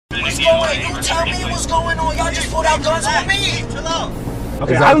You tell me what's going on. Y'all just pulled out guns on me.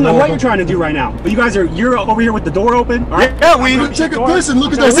 Okay, I don't know what you're trying to do right now, but you're over here with the door open. All right? Yeah, we check it. Listen,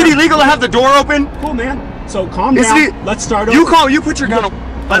 look at that. Is it illegal to have the door open? Cool, man. So calm down. Let's start over. You put your gun away.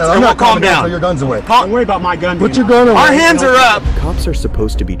 I'm not calm down. Put your guns away. Don't worry about my gun. Put your gun away. Our hands are up. Cops are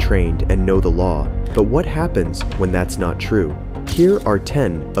supposed to be trained and know the law, but what happens when that's not true? Here are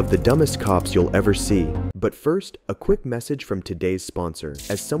 10 of the dumbest cops you'll ever see. But first, a quick message from today's sponsor.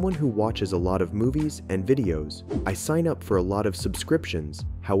 As someone who watches a lot of movies and videos, I sign up for a lot of subscriptions.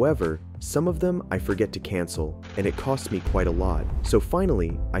 However, some of them I forget to cancel, and it costs me quite a lot. So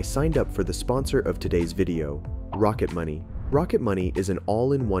finally, I signed up for the sponsor of today's video, Rocket Money. Rocket Money is an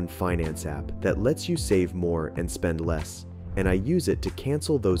all-in-one finance app that lets you save more and spend less, and I use it to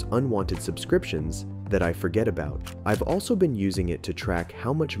cancel those unwanted subscriptions that I forget about. I've also been using it to track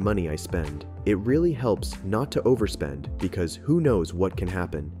how much money I spend. It really helps not to overspend because who knows what can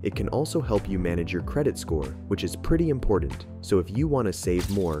happen. It can also help you manage your credit score, which is pretty important. So if you want to save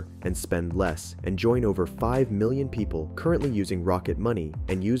more and spend less and join over 5 million people currently using Rocket Money,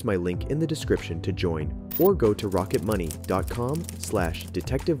 and use my link in the description to join, or go to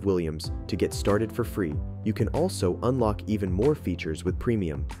rocketmoney.com/Detective Williams to get started for free. You can also unlock even more features with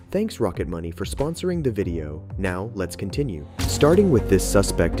premium. Thanks Rocket Money for sponsoring the video. Now let's continue. Starting with this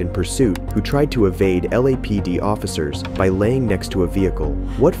suspect in pursuit who tried to evade LAPD officers by laying next to a vehicle.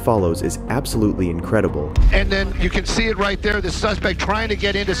 What follows is absolutely incredible. And then you can see it right there, the suspect trying to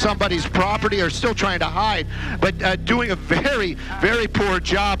get into somebody's property or still trying to hide, but doing a very, very poor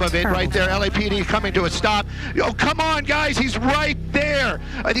job of it right there. LAPD coming to a stop. Oh, come on guys, he's right there.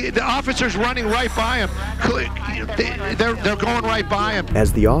 The officer's running right by him. They're going right by him.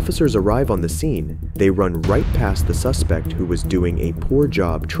 As the officers arrive on the scene, they run right past the suspect who was doing a poor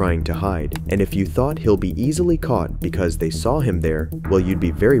job trying to hide. And if you thought he'll be easily caught because they saw him there, well, you'd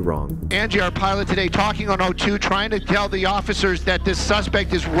be very wrong. Angie, our pilot today, talking on O2, trying to tell the officers that this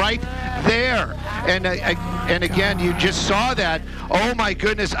suspect is right there. And again, you just saw that. Oh my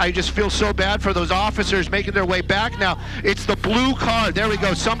goodness, I just feel so bad for those officers making their way back now. It's the blue car. There we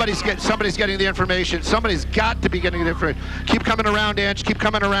go. Somebody's getting the information. Somebody's got to be getting the information. Keep coming around, Ange. Keep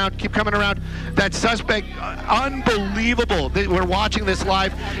coming around. Keep coming around. That suspect, unbelievable. We're watching this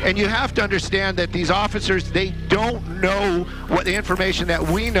live, and you have to understand that these officers, they don't know what the information that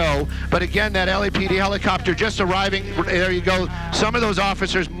we know. But again, that LAPD helicopter just arriving. There you go. Some of those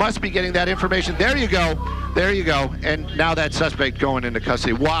officers must be getting that information. There you go. There you go. And now that suspect going into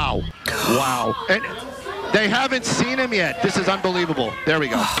custody. Wow. Wow. And they haven't seen him yet. This is unbelievable. There we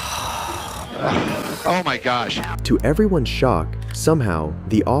go. Oh my gosh. To everyone's shock, somehow,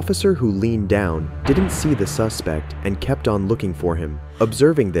 the officer who leaned down didn't see the suspect and kept on looking for him.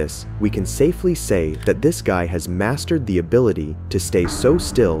 Observing this, we can safely say that this guy has mastered the ability to stay so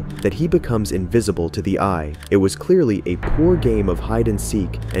still that he becomes invisible to the eye. It was clearly a poor game of hide and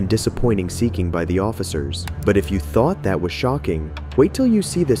seek and disappointing seeking by the officers. But if you thought that was shocking, wait till you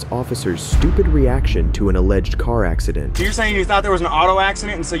see this officer's stupid reaction to an alleged car accident. So you're saying you thought there was an auto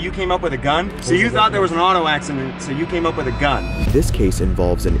accident and so you came up with a gun? So you thought there was an auto accident, so you came up with a gun? This case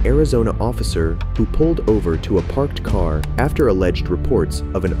involves an Arizona officer who pulled over to a parked car after alleged reports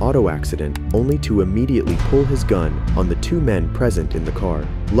of an auto accident, only to immediately pull his gun on the two men present in the car.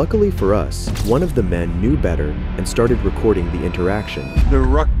 Luckily for us, one of the men knew better and started recording the interaction. The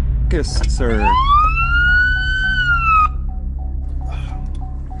ruckus, sir.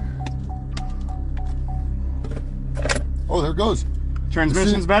 Oh, there it goes.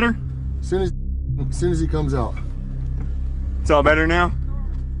 Transmission's better? As soon as he comes out. It's all better now?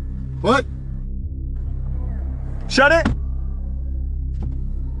 What? Shut it!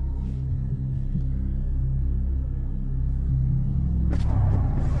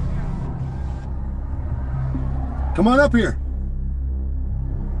 Come on up here.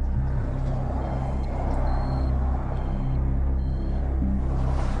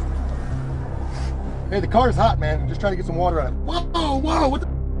 Hey, the car's hot, man. I'm just trying to get some water out of it. Whoa, whoa, what the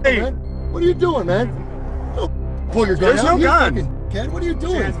Hey, man? What are you doing, man? Don't pull your gun There's out. no gun. Ken, what are you Put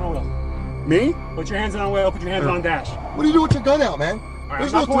your hands doing? on the wheel. me? Put your hands on the wheel. Put your hands on the dash. What are you doing with your gun out, man? All right,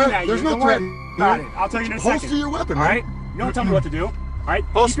 There's I'm no not pointing threat. at you. There's no Don't worry threat. about it. I'll tell you in a second. Holster your weapon, All man. right? You don't tell me what to do. All right?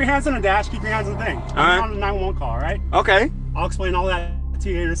 Holster- Keep your hands on the dash. Keep your hands on the thing. All right. I'm on the 911 call, all right? Okay. I'll explain all that to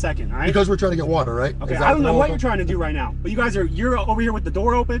you in a second, all right? Because we're trying to get water, right? Okay, Is that I don't know what the- you're trying to do right now, but you're over here with the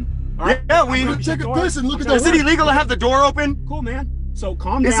door open. All right? Yeah, we- I'm gonna Check it. door. Listen, look I'm at trying that. Is to- it illegal to have the door open? Cool, man. So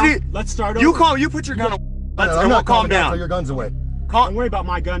calm Is down. it- Let's start over. You put your gun away. Let's I'm not calm calm down. Put your guns away. Don't worry about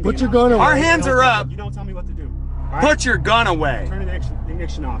my gun. Put being your out. gun away. Our hands are up. You don't tell me what to do. All right? Put your gun away. Turn the ignition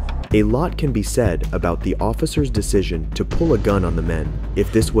ignition off. A lot can be said about the officer's decision to pull a gun on the men.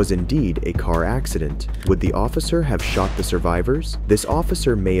 If this was indeed a car accident, would the officer have shot the survivors? This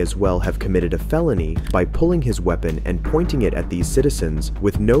officer may as well have committed a felony by pulling his weapon and pointing it at these citizens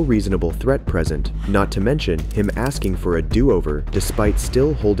with no reasonable threat present, not to mention him asking for a do-over despite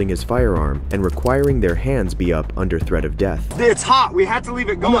still holding his firearm and requiring their hands be up under threat of death. It's hot. We had to leave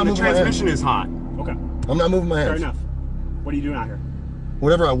it going. The transmission is hot. Okay. I'm not moving my hands. Fair enough. What are you doing out here?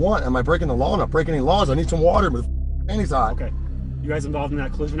 Whatever I want. Am I breaking the law? I'm not breaking any laws. I need some water, but panties hot. Okay. You guys involved in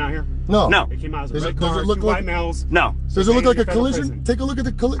that collision out here? No. No. It came out as a Does red it car, look two like- white males. No. Does it look like a Federal collision? prison. Take a look at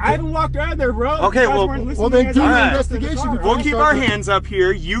the collision. I haven't walked around there, bro. Okay, You guys well- weren't listening well, to then me. do I your was investigation in the car. before We'll keep our hands up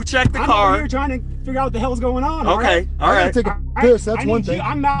here. You check the I'm car. over here trying to figure out what the hell's going on. Okay. All I gotta right. take a piss. That's one thing.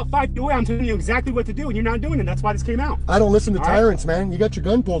 I'm out 5 feet away. I'm telling you exactly what to do, and you're not doing it. That's why this came out. I don't listen to All right. tyrants, man. You got your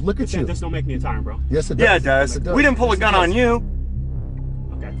gun pulled. Look at you. This don't make me a tyrant, bro. Yes, it does. Yeah, it does. Yes, We didn't pull a gun on you.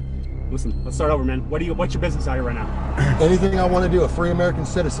 Okay. Listen, let's start over, man. What's your business out here right now? Anything I want to do, a free American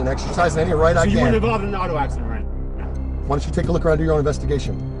citizen, exercising any right I So you weren't can. involved in an auto accident, right? Why don't you take a look around, do your own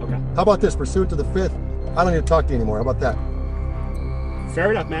investigation? Okay. How about this? Pursuant to the 5th, I don't need to talk to you anymore. How about that?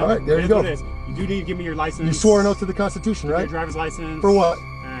 Fair enough, man. All right, there It you is go. what it is. You do need to give me your license. You swore an oath to the Constitution, Your right? driver's license. For what?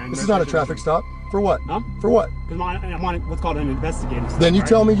 and This is not a traffic stop. For what? Huh? For what? Because I'm on what's called an investigative stop, Then you right?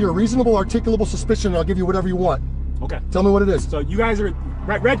 tell me your reasonable, articulable suspicion, and I'll give you whatever you want. Okay. Tell me what it is. So you guys are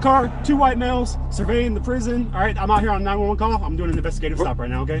red car, 2 white males surveying the prison. All right, I'm out here on 911 call. I'm doing an investigative stop right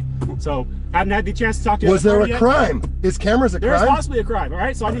now. Okay. So haven't had the chance to talk to you. Was there a crime? Is cameras a There's crime? possibly a crime. All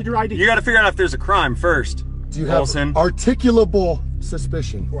right. So I need your ID. You got to figure out if there's a crime first. Do you have Olson. articulable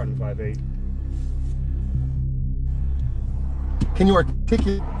suspicion? 4158. Can you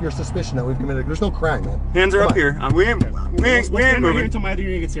articulate your suspicion that we've committed? There's no crime, man. Hands are Come up on. here. We ain't Let's stand right here moving. until my other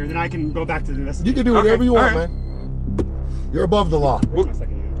unit gets here. Then I can go back to the You investigation. can do whatever Okay, you want, all right. man. You're above the law. Where's my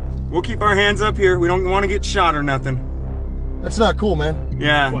second unit? We'll keep our hands up here. We don't want to get shot or nothing. That's not cool, man.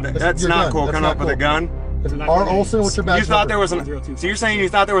 Yeah, What? that's Your not gun. cool. That's Coming not up with a cool. gun. Is it not R. your name? Olson, what's your badge You thought there number? was an. 025. So you're saying you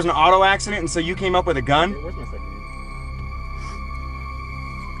thought there was an auto accident, and so you came up with a gun? Where's my second unit?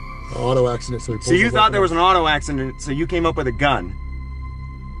 Auto accident. So, he So pulls you his thought weapon there was out. an auto accident, so you came up with a gun?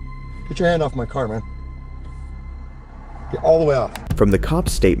 Get your hand off my car, man. Get all the way off. From the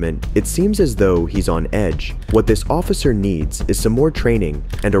cop's statement, it seems as though he's on edge. What this officer needs is some more training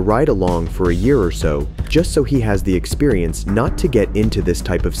and a ride along for a year or so, just so he has the experience not to get into this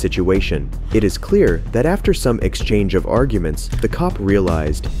type of situation. It is clear that after some exchange of arguments, the cop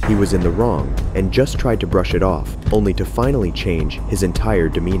realized he was in the wrong and just tried to brush it off, only to finally change his entire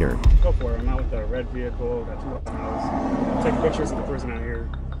demeanor. Go for it. I'm out with a red vehicle. Got 2 white males. Take pictures of the prison out here.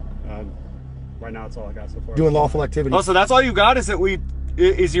 Right now, that's all I got so far. Doing lawful activity. Oh, so that's all you got? Is that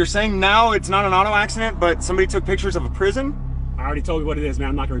you're saying now it's not an auto accident, but somebody took pictures of a prison? I already told you what it is, man.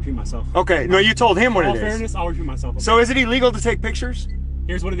 I'm not gonna repeat myself. Okay, no, you told him what In all it is. fairness, I'll repeat myself. Okay? So is it illegal to take pictures?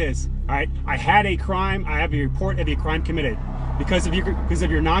 Here's what it is. All right, I had a crime. I have a report of a crime committed. Because of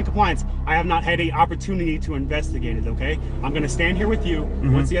your non-compliance, I have not had a opportunity to investigate it. Okay, I'm gonna stand here with you.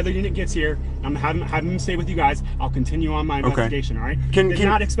 Once the other unit gets here, I'm having them stay with you guys. I'll continue on my investigation. All right. Did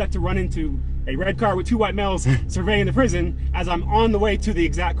not expect to run into a red car with 2 white males surveying the prison as I'm on the way to the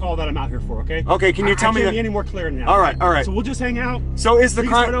exact call that I'm out here for. Okay. Okay. Can you tell me I can't be any more clear than that. All right. All right. So we'll just hang out. So is the We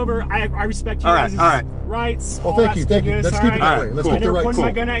can crime start over? I respect you All right, guys' all right. rights. Well, all thank that you, thank you. goodness, Let's keep it all that right, way. Let's cool. I keep it never right. pointed Cool.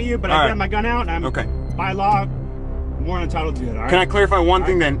 my gun at you, but All I right. got my gun out, and I'm Okay. by law more than entitled to do that. All right? Can I clarify one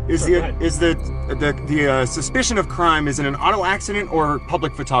thing All right. then? Is Sure, go ahead. the suspicion of crime is it an auto accident or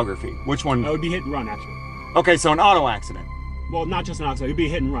public photography? Which one? That would be hit and run, actually. Okay, so an auto accident. Well, not just an accident. It would be a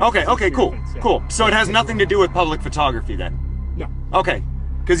hit and run. Okay, It's okay, a cool, offense, yeah. cool. So it has nothing to do with public photography then? No. Okay,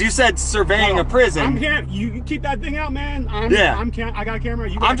 because you said surveying a prison. You keep that thing out, man. I got a camera.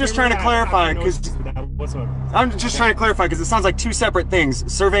 You got I'm a just camera. trying to clarify, I have no 'cause- issues with that whatsoever. I'm just trying to clarify because it sounds like 2 separate things.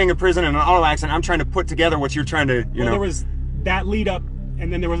 Surveying a prison and an auto accident. I'm trying to put together what you're trying to, There was that lead up,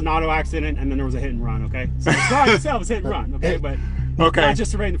 and then there was an auto accident, and then there was a hit and run. Okay. So the crime itself is hit and run. Okay, but Okay. not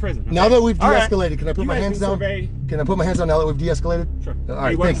just surveying the prison. Okay? Now that we've All right. de-escalated, can I put You my guys hands can down? survey. Can I put my hands down now that we've de-escalated? Sure. All right, Any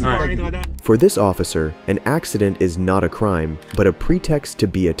thank weapons you. or Thank anything you. like that? For this officer, an accident is not a crime, but a pretext to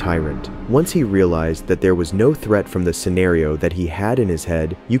be a tyrant. Once he realized that there was no threat from the scenario that he had in his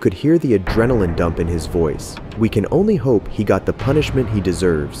head, you could hear the adrenaline dump in his voice. We can only hope he got the punishment he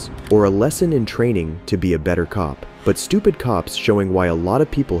deserves, or a lesson in training to be a better cop. But stupid cops showing why a lot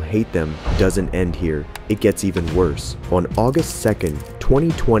of people hate them doesn't end here. It gets even worse. On August 2nd,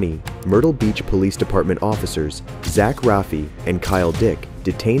 2020, Myrtle Beach Police Department officers Zach Raffi and Kyle Dick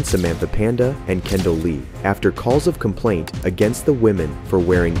detained Samantha Panda and Kendall Lee after calls of complaint against the women for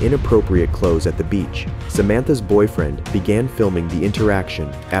wearing inappropriate clothes at the beach. Samantha's boyfriend began filming the interaction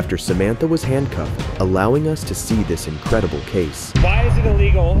after Samantha was handcuffed, allowing us to see this incredible case. Why is it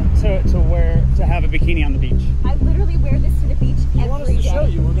illegal to have a bikini on the beach? I literally wear this to the beach every day. You want us to show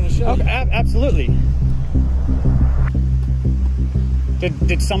you? We're going to show you. Absolutely.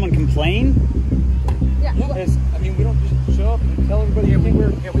 Did someone complain? Yeah. I mean, we don't just show up and tell everybody.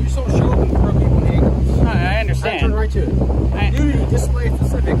 Yeah, we just don't show up and throw people in handcuffs. I understand. Turn right to it. Nudity display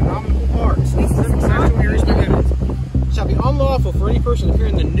specific nominal parks. Specific sexual areas prohibited. Shall be unlawful for any person to appear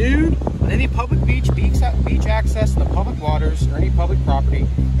in the nude on any public beach access to the public waters or any public property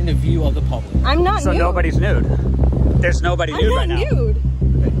in the view of the public. I'm not nude. So nobody's nude. There's nobody nude right now. I'm not nude.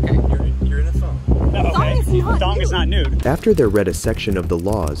 Okay, you're in a thong. No, okay. Thong is not nude. After they read a section of the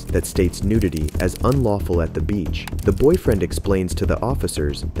laws that states nudity as unlawful at the beach, the boyfriend explains to the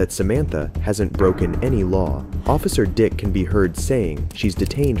officers that Samantha hasn't broken any law. Officer Dick can be heard saying she's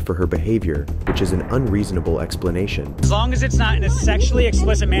detained for her behavior, which is an unreasonable explanation. As long as it's not in a sexually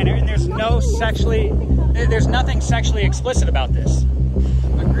explicit manner, and there's nothing sexually explicit about this.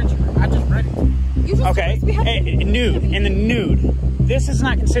 I just read it. Okay, nude, in the nude. This is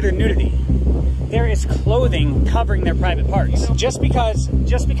not considered nudity. There is clothing covering their private parts. Just because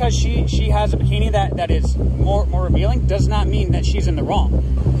she has a bikini that is more revealing does not mean that she's in the wrong.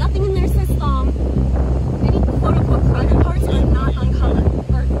 Nothing in there says any quote unquote private parts are not uncovered.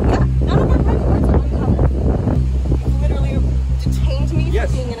 None of our private parts are uncovered. You literally detained me for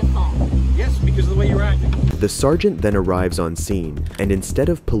being in a thong. Yes, because of the way you're acting. The sergeant then arrives on scene, and instead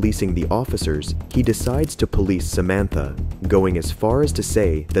of policing the officers, he decides to police Samantha, going as far as to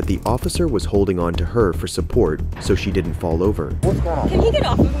say that the officer was holding on to her for support so she didn't fall over. What's going on? Can he get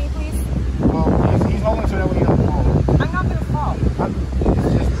off of me, please? Well, he's holding so that way you don't fall. I'm not gonna fall.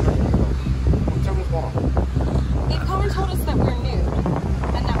 Tell me what's going on. They've come and told us that we're nude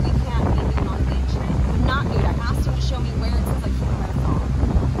and that we can't be nude on the beach. We're not nude. I asked him to show me where it says I can't wear a thong.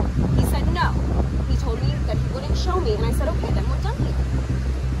 He said no. He told me that he wouldn't show me, and I said, okay, then we're done here.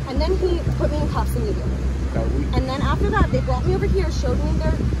 And then he put me in cuffs immediately. And then after that, they brought me over here, showed me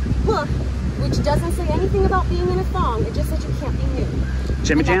their book, which doesn't say anything about being in a thong. It just says you can't be nude.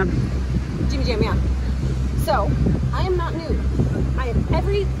 Jimmy Jam? Jimmy Jam, yeah. So, I am not nude.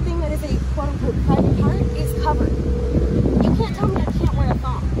 Everything that is a quote-unquote private part is covered. You can't tell me I can't wear a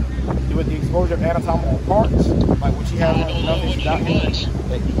thong. With the exposure of anatomical parts, like what you have on nothing documents,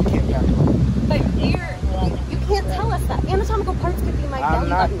 that you can't have. But you can't tell us that. Anatomical parts could be my belly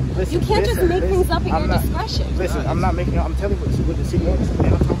button. You can't just make things up at your discretion. Listen, I'm not making. I'm telling you what the city ordinance is.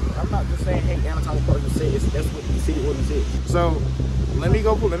 I'm not just saying, hey, anatomical parts say it's that's what the city ordinance is. So let me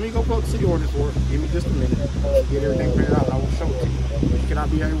go pull up the city ordinance for it. Give me just a minute. Get everything printed out, and I will show it to you. You cannot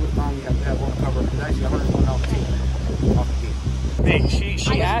be here with thong. You have to have one cover. It's actually $101 off the team. Hey,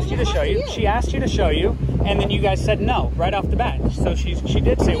 she asked you to show you. She asked you to show you, and then you guys said no right off the bat. So she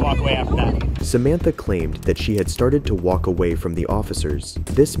did say walk away after that. Samantha claimed that she had started to walk away from the officers.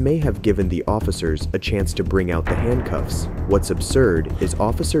 This may have given the officers a chance to bring out the handcuffs. What's absurd is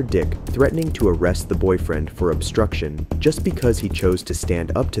Officer Dick threatening to arrest the boyfriend for obstruction just because he chose to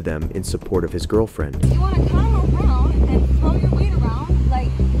stand up to them in support of his girlfriend. You want to come around and throw your weight around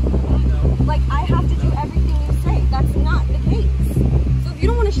like I have to do everything you say. That's not the case. So if you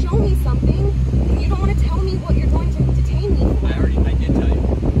don't want to show me something, and you don't want to tell me what you're going to detain me for. I did tell you.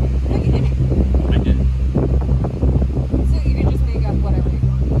 No, you didn't. I did. So you can just make up whatever you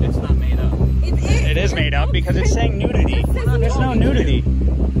want. It's not made up. It is made up because it's saying nudity. There's no nudity.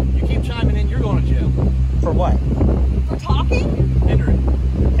 You keep chiming in, you're going to jail. For what? For talking? Hindering.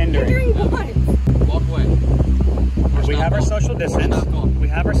 Hindering what? Walk away. We have our social distance. Stop talking. We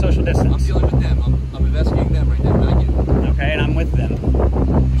have our social distance. I'm dealing with them. I'm investigating them right now, not you. Okay, and I'm with them.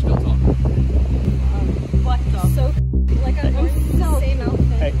 You're still talking. What the? So, I'm so same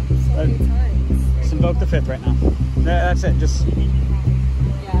outfit Hey, so many times. just invoke the fifth right now. That's it.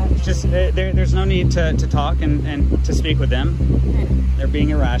 There's no need to talk and to speak with them. They're being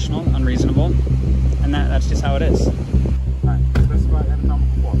irrational, unreasonable, and that's just how it is. All right, specify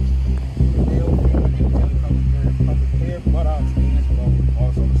anatomical parts.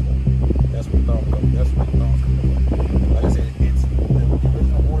 That's what the thong's coming up. Like I said, it's the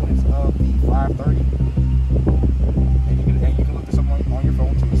original ordinance of the 530. And you can look this up on your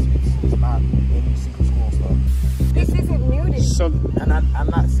phone too. It's not any secret school stuff. This isn't nudity. So, I'm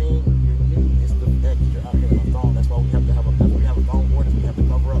not saying you're nude. It's the fact that you're out here in a thong. That's why we have to have a thong ordinance. We have to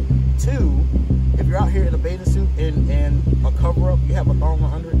cover up. Two, if you're out here in a bathing suit and a cover cover up, you have a thong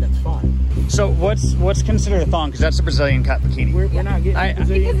under it, that's fine. So what's considered a thong? Because that's a Brazilian cut bikini. We're not getting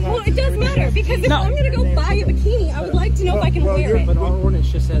Brazilian Well, it does matter, because if I'm going to go buy a bikini, I would like to know if I can wear it. But our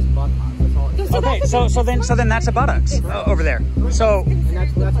ordinance just says buttocks. That's all. Okay, so then that's a buttocks over there. So. And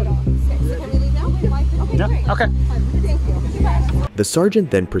that's what can we leave now? Okay, Yeah, great. okay. Thank you. The sergeant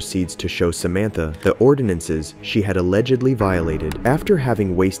then proceeds to show Samantha the ordinances she had allegedly violated. After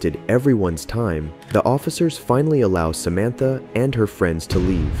having wasted everyone's time, the officers finally allow Samantha and her friends to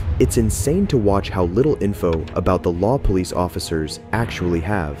leave. It's insane to watch how little info about the law police officers actually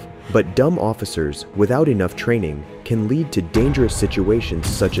have. But dumb officers without enough training can lead to dangerous situations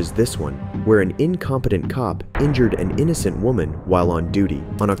such as this one, where an incompetent cop injured an innocent woman while on duty.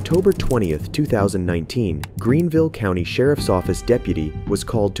 On October 20th, 2019, Greenville County Sheriff's Office deputy was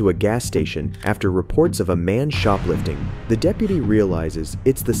called to a gas station after reports of a man shoplifting. The deputy realizes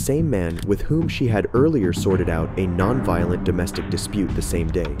it's the same man with whom she had earlier sorted out a non-violent domestic dispute the same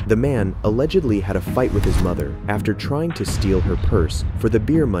day. The man allegedly had a fight with his mother after trying to steal her purse. For the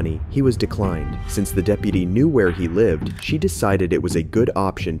beer money, he was declined. Since the deputy knew where he lived, she decided it was a good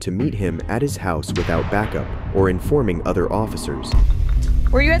option to meet him at his house without backup or informing other officers.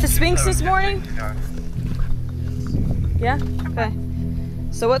 Were you at the Sphinx this morning? Yeah? Okay.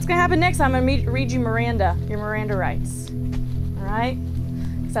 So what's gonna happen next? I'm gonna read you your Miranda rights. All right?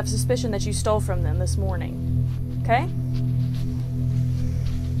 Because I have suspicion that you stole from them this morning. Okay?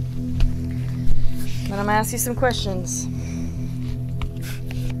 Then I'm gonna ask you some questions.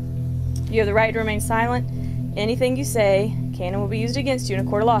 You have the right to remain silent. Anything you say can and will be used against you in a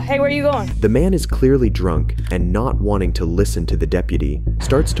court of law. Hey, where are you going? The man is clearly drunk and, not wanting to listen to the deputy,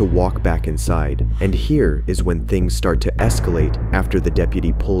 starts to walk back inside. And here is when things start to escalate after the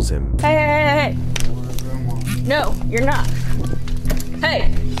deputy pulls him. Hey. No, you're not.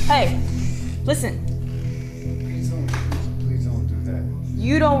 Hey, listen. Please don't do that.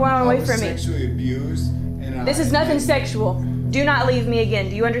 You don't run away from me. Sexually abused, and This is nothing sexual. Do not leave me again.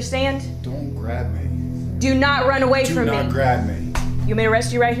 Do you understand? Don't grab me. Do not run away from me. Do not grab me. You want me to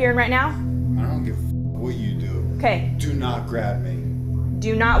arrest you right here and right now? I don't give a what you do. Okay. Do not grab me.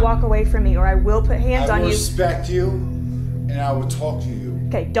 Do not walk away from me or I will put hands on I will you. respect you, and I will talk to you.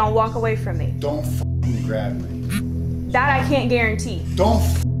 Okay, don't walk away from me. Don't fucking grab me. That I can't guarantee. Don't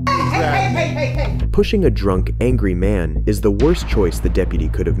grab me. Pushing a drunk, angry man is the worst choice the deputy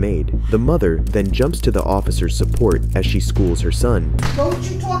could have made. The mother then jumps to the officer's support as she schools her son. Don't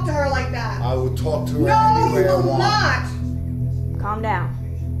you talk to her like that. I will talk to her No, any way I you will want. not. Calm down.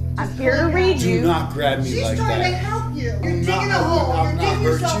 I'm here to read Do you. not grab me She's like trying that. to help you. You're I'm digging not, a hole. I'm You're not digging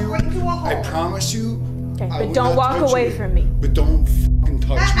hurt yourself you. right into a hole. I promise you. Okay, I but will don't not walk touch away you. from me. But don't fucking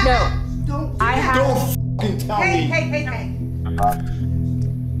touch me. No. Don't. I have Don't fucking tell me. Hey.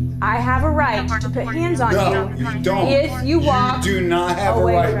 I have a right to put hands on No, you you don't. if you walk You do not have a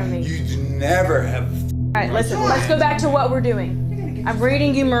away right. from me. You do never have. Alright, listen, let's go back to what we're doing. I'm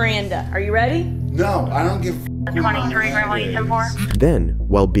reading you Miranda. Are you ready? No, I don't give. 23 Revolution 4. Then,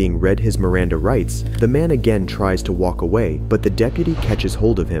 while being read his Miranda rights, the man again tries to walk away, but the deputy catches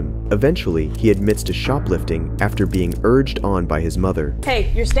hold of him. Eventually, he admits to shoplifting after being urged on by his mother.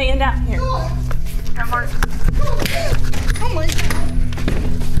 Hey, you're staying down here. Oh my God.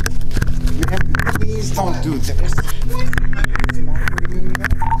 Please don't do this.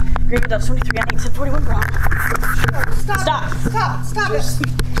 Green Dove 23 on 841 Brown. Stop it.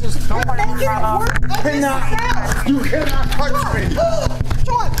 Just don't You're making it work of yourself. You cannot touch me.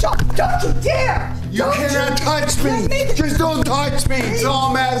 John, don't you dare. You cannot touch me. Just don't touch me. That's all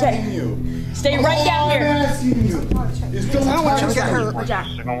I'm asking you. Stay right down All I'm here. asking you is don't touch me. Watch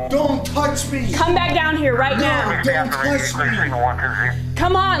out. Don't touch me. Come back down here right now. Don't touch me.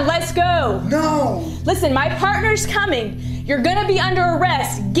 Come on, let's go. No. Listen, my partner's coming. You're gonna be under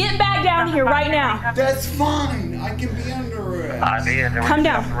arrest. Get back down here right now. That's fine. I can be under arrest. Come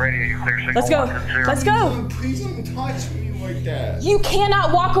down. Let's go. Let's go. Please don't touch me like that. You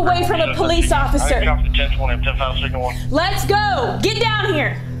cannot walk away from a police officer. Let's go. Get down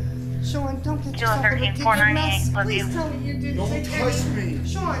here. Sean, don't get yourself in a mess. Please tell me you didn't take touch me.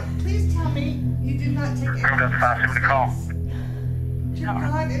 Sean, please tell me you did not take any.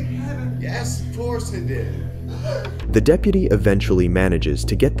 God in heaven. Yes, of course I did. The deputy eventually manages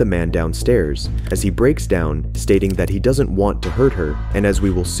to get the man downstairs, as he breaks down, stating that he doesn't want to hurt her, and as we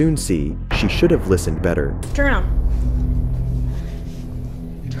will soon see, she should have listened better. Turn around.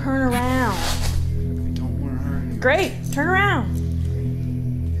 Turn around. I don't want to hurt you. Great. Turn around.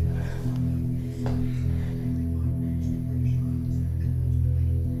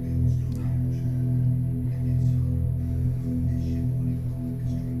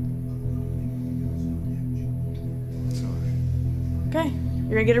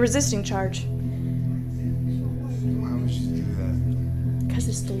 You're gonna get a resisting charge. Why would you do that? Because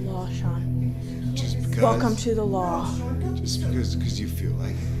it's the law, Sean. Just because? Welcome to the law. Just because you feel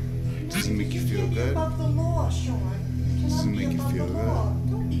like it. Does it make you feel good? About the law, Sean. Does it make you feel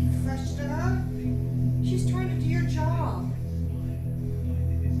good? Don't be fresh to her. She's trying to do your job.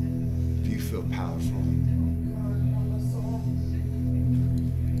 Do you feel powerful?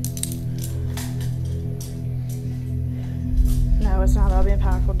 No, it's not about being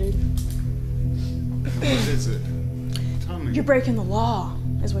powerful, dude. What is it? Tell me. You're breaking the law,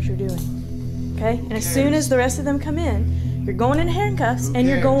 is what you're doing. Okay? And as soon as the rest of them come in, you're going in handcuffs and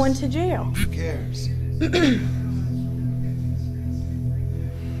you're going to jail. Who cares?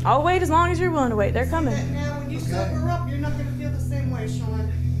 I'll wait as long as you're willing to wait. They're coming. Now, when you sober up, you're not going to feel the same way,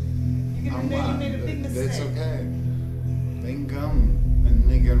 Sean. You're going to know you made a big mistake. That's okay. They can come and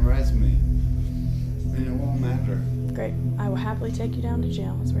they can arrest me. And it won't matter. Great. I will happily take you down to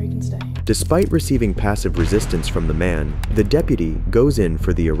jail. That's where you can stay. Despite receiving passive resistance from the man, the deputy goes in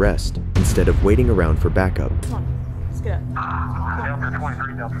for the arrest instead of waiting around for backup. Come on. Let's get up. Delta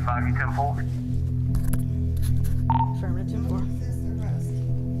 23, Delta 5, you 10-4. Affirmative 10-4.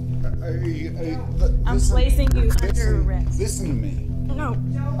 I'm listen, placing you under arrest. Listen to me. No.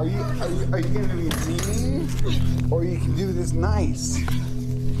 Are you gonna be mean, or you can do this nice?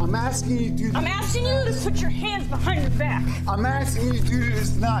 I'm asking you to do. I'm asking you to put your hands behind your back. I'm asking you to do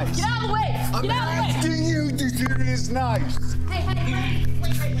this nice. Get out of the way. I'm asking you to do this nice. Hey,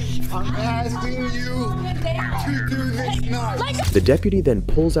 wait. I'm asking you to do this nice. The deputy then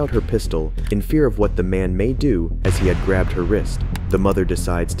pulls out her pistol in fear of what the man may do as he had grabbed her wrist. The mother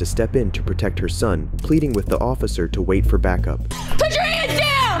decides to step in to protect her son, pleading with the officer to wait for backup. Put your hands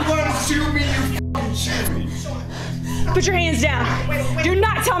down! You wanna shoot me, you fucking shoot me. Put your hands down. Do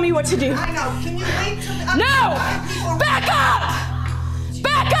not tell me what to do. I know. Can you wait till the No! Back up!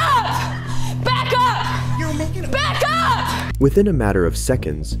 Back up! Back up! You're making it. Back up! Within a matter of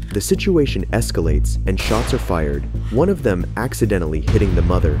seconds, the situation escalates and shots are fired, one of them accidentally hitting the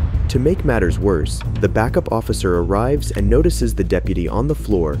mother. To make matters worse, the backup officer arrives and notices the deputy on the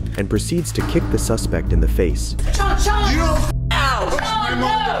floor and proceeds to kick the suspect in the face. Sean! You don't No!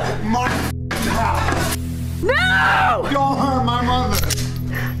 my house. No! Don't hurt my mother.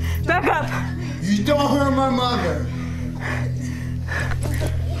 Back up! You don't hurt my mother.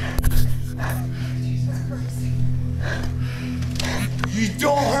 You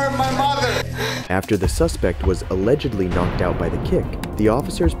don't hurt my mother. After the suspect was allegedly knocked out by the kick, the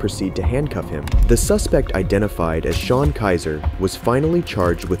officers proceed to handcuff him. The suspect, identified as Sean Kaiser, was finally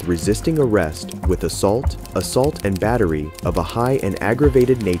charged with resisting arrest with assault and battery of a high and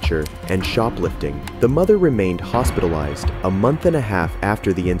aggravated nature, and shoplifting. The mother remained hospitalized a month and a half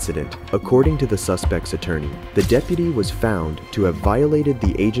after the incident, according to the suspect's attorney. The deputy was found to have violated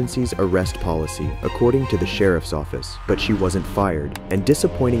the agency's arrest policy, according to the sheriff's office, but she wasn't fired, and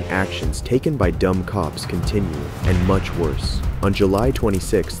disappointing actions taken by dumb cops continue, and much worse. On July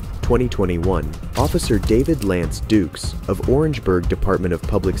 26, 2021, Officer David Lance Dukes of Orangeburg Department of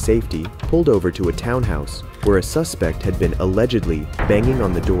Public Safety pulled over to a townhouse where a suspect had been allegedly banging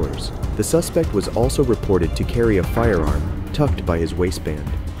on the doors. The suspect was also reported to carry a firearm tucked by his waistband.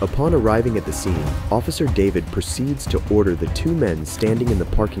 Upon arriving at the scene, Officer David proceeds to order the two men standing in the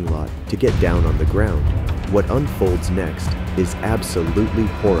parking lot to get down on the ground. What unfolds next is absolutely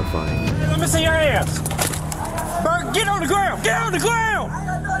horrifying. Let me see your hands. Bert, get on the ground. Get on the ground.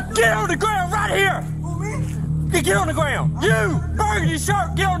 Get on the ground right here. Get on the ground. You, burgundy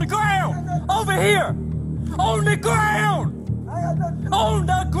shirt, get on the ground. Over here. On the ground. On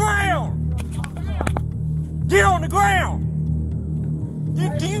the ground. Get on the ground.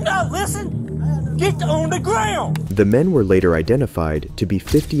 Do you not listen? Get on the ground! The men were later identified to be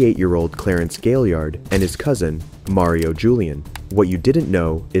 58-year-old Clarence Gaillard and his cousin, Mario Julian. What you didn't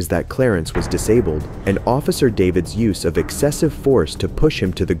know is that Clarence was disabled, and Officer David's use of excessive force to push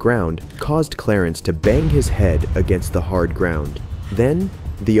him to the ground caused Clarence to bang his head against the hard ground. Then,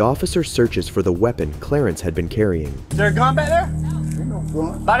 the officer searches for the weapon Clarence had been carrying. Is there a gun back there?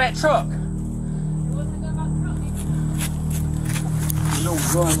 By that truck. No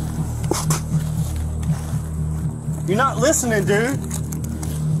gun. You're not listening, dude.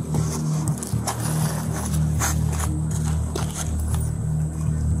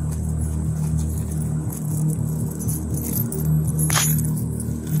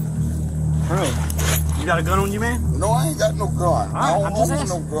 Bro, you got a gun on you, man? No, I ain't got no gun. All right, I'm just asking.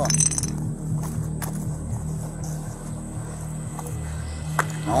 No gun.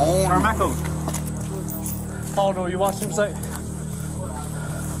 No. Turn back over. Paul, do you watch him say?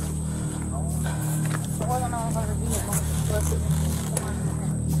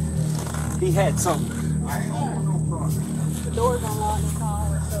 He had something. The door's unlocked in the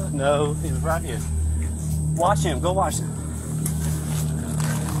car. So. No, he was right here. Watch him. Go watch him.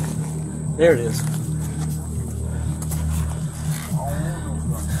 There it is.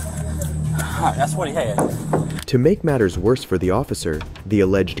 Alright, that's what he had. To make matters worse for the officer, the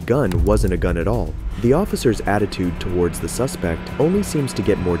alleged gun wasn't a gun at all. The officer's attitude towards the suspect only seems to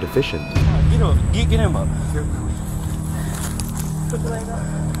get more deficient. Get him up. Put your leg up.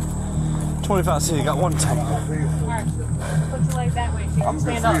 25 cents, got one tank. Alright, put your leg that way so you can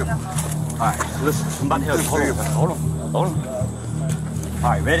stand up. Alright, listen, I'm about to help you. Hold on.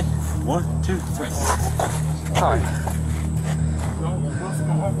 Alright, ready? 1, 2, 3. Alright.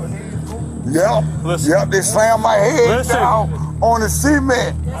 Yep. Listen. Yep, they slammed my head down on the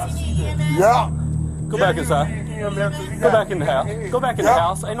cement. Yep. Go back inside. Go back in the house. Go back in the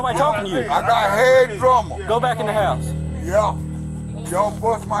house. Ain't nobody talking to you. I got head trauma. Go back in the house. Yep. Y'all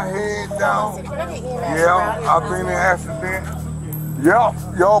bust my head down. Yeah, I've been in an accident. Yep.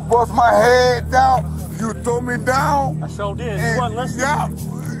 Y'all bust my head down. You threw me down. I sure did. You wasn't listening. Yeah.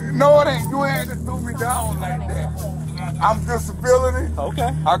 No, it ain't. You ain't to throw me down like that. I'm disability.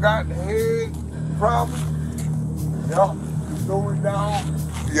 Okay. I got head problem. Yep. You threw me down.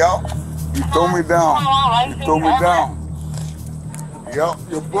 Yep. You threw me down. You threw me down. Yep.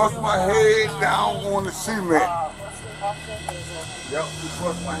 You bust my head down on the cement. Yep. You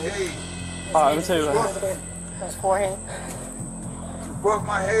bust my head. All right, let me tell you what. His forehead. You bust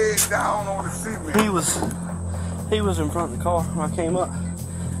my head down on the cement. He was in front of the car when I came up.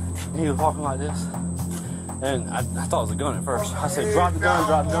 He was walking like this. And I thought it was a gun at first. I said, drop the gun,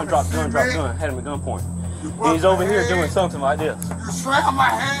 drop the gun, drop the gun, drop the gun. Had him at gunpoint. And he's over here doing something like this. You slammed my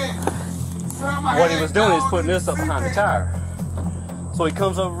head. What he was doing is putting this up behind the tire. So he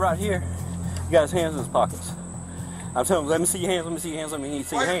comes over right here. He got his hands in his pockets. I'm telling him, let me see your hands, let me see your hands, let me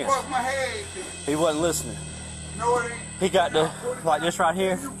see your hands. He wasn't listening. He got like this right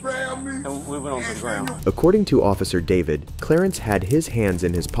here, and we went onto the ground. According to Officer David, Clarence had his hands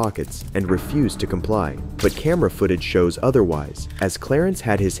in his pockets and refused to comply. But camera footage shows otherwise, as Clarence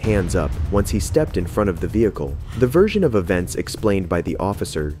had his hands up once he stepped in front of the vehicle. The version of events explained by the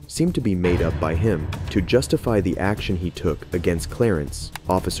officer seemed to be made up by him to justify the action he took against Clarence.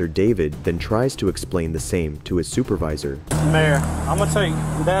 Officer David then tries to explain the same to his supervisor. Mayor, I'm going to take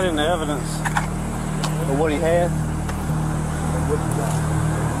that in the evidence of what he had.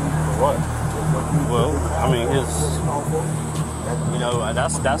 What? Well, I mean, you know,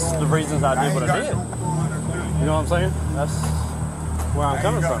 that's the reasons I did what I did. You know what I'm saying? That's where I'm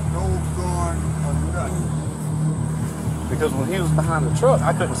coming from. Because when he was behind the truck,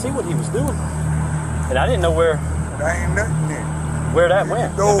 I couldn't see what he was doing, and I didn't know where that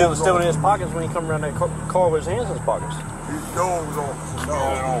went. If it was still in his pockets when he come around that car with his hands in his pockets.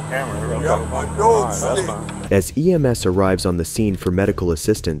 As EMS arrives on the scene for medical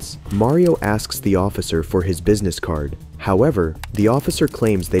assistance, Mario asks the officer for his business card. However, the officer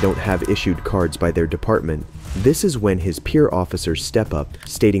claims they don't have issued cards by their department. This is when his peer officers step up,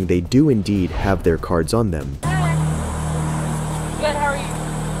 stating they do indeed have their cards on them. Good, how are you?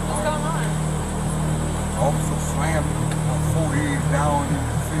 What's going on? Officer slammed my 4 years down in the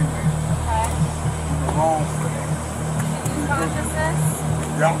cement. Okay. You're wrong for that. Consciousness?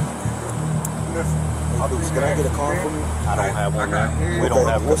 Yeah. Listen. Can I get a card from you? I don't have one now. We don't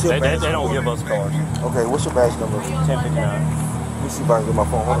have one. They don't give us cards. Okay, what's your badge number? 1059. Let me see if I can get my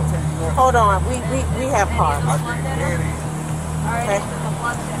phone. Hold on. We have cards. Okay.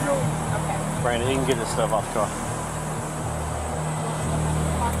 Brandon, he can get this stuff off the car.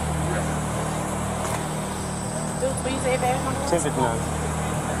 Dude, will you say badge number? 1059.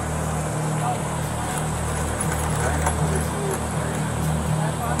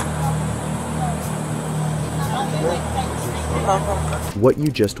 What you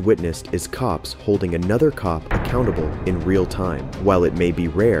just witnessed is cops holding another cop accountable in real time. While it may be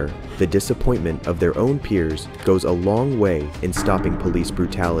rare, the disappointment of their own peers goes a long way in stopping police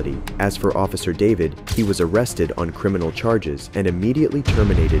brutality. As for Officer David, he was arrested on criminal charges and immediately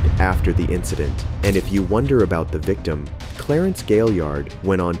terminated after the incident. And if you wonder about the victim, Clarence Gaillard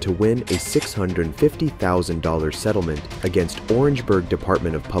went on to win a $650,000 settlement against Orangeburg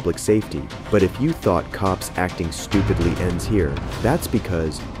Department of Public Safety. But if you thought cops acting stupidly ends here, that's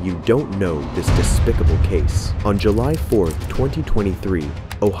because you don't know this despicable case. On July 4th, 2023,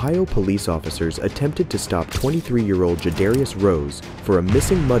 Ohio police officers attempted to stop 23-year-old Jadarius Rose for a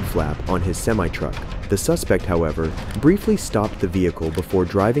missing mud flap on his semi-truck. The suspect, however, briefly stopped the vehicle before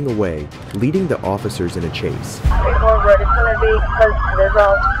driving away, leading the officers in a chase. Forward, it's going to be close to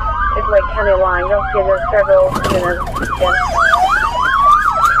the Lake County line. You'll see there's several units.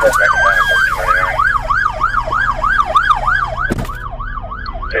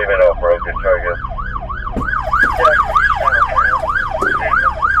 Payment off road, good try again.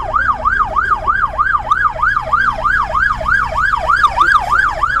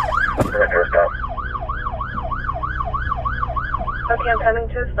 Okay, I'm coming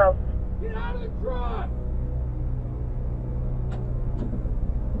to a stop. Get out of the truck!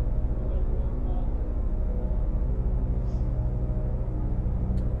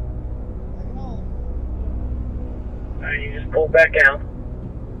 Alright, you just pull back out.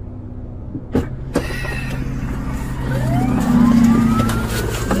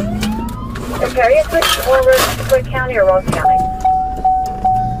 Okay, are you Quick County or Rose County?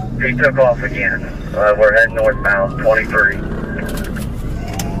 He took off again. We're heading northbound, 23.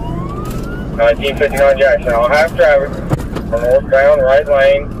 1959 Jackson, I'll have traffic. We're northbound, right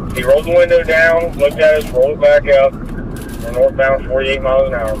lane. He rolled the window down, looked at us, rolled it back up. We're northbound 48 miles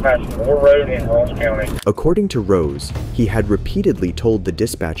an hour, passing Moore Road in Ross County. According to Rose, he had repeatedly told the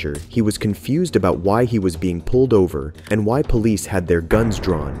dispatcher he was confused about why he was being pulled over and why police had their guns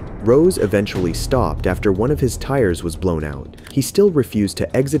drawn. Rose eventually stopped after one of his tires was blown out. He still refused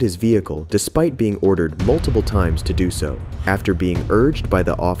to exit his vehicle despite being ordered multiple times to do so. After being urged by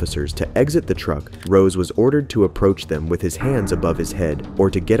the officers to exit the truck, Rose was ordered to approach them with his hands above his head or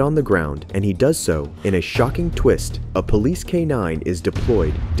to get on the ground, and he does so. In a shocking twist, a police K-9 is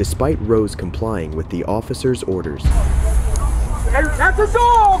deployed despite Rose complying with the officer's orders. Hey, that's a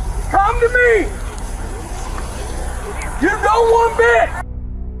dog! Come to me! You know one bit!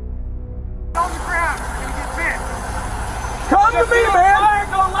 On the ground, you're gonna get bit. Come to me, man!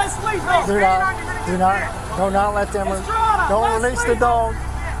 Do not let them, don't release the dog.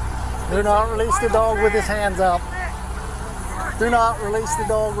 Do not release the dog with his hands up. Do not release the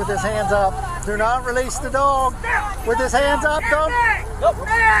dog with his hands up. Do not release the dog with his hands up,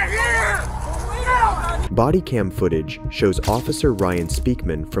 Body cam footage shows Officer Ryan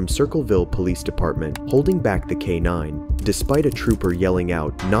Speakman from Circleville Police Department holding back the K-9. Despite a trooper yelling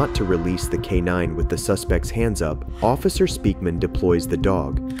out not to release the K-9 with the suspect's hands up, Officer Speakman deploys the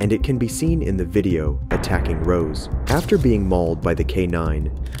dog, and it can be seen in the video attacking Rose. After being mauled by the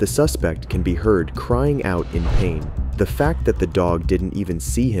K-9, the suspect can be heard crying out in pain. The fact that the dog didn't even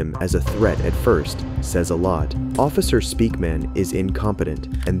see him as a threat at first says a lot. Officer Speakman is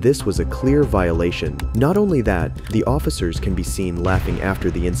incompetent, and this was a clear violation. Not only that, the officers can be seen laughing after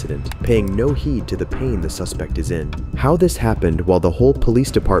the incident, paying no heed to the pain the suspect is in. How this happened while the whole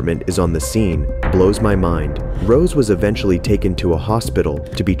police department is on the scene blows my mind. Rose was eventually taken to a hospital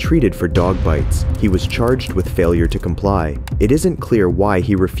to be treated for dog bites. He was charged with failure to comply. It isn't clear why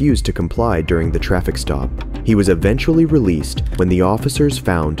he refused to comply during the traffic stop. He was eventually released when the officers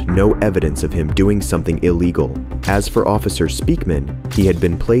found no evidence of him doing something illegal. As for Officer Speakman, he had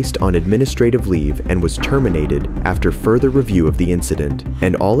been placed on administrative leave and was terminated after further review of the incident.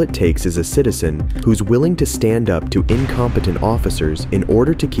 And all it takes is a citizen who's willing to stand up to incompetent officers in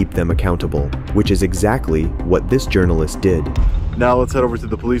order to keep them accountable, which is exactly what this journalist did. Now let's head over to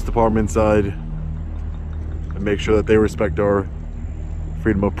the police department side and make sure that they respect our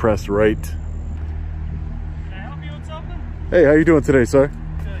freedom of press right. Hey, how you doing today, sir? Good.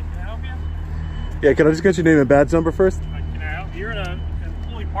 Can I help you? Yeah, can I just get your name and badge number first? Can I help? You're in an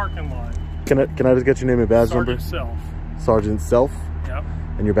employee parking lot. Can I just get your name and badge number? Sergeant Self. Sergeant Self? Yep.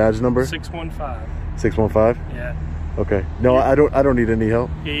 And your badge number? 615. 615? Yeah. Okay. No, I don't need any help.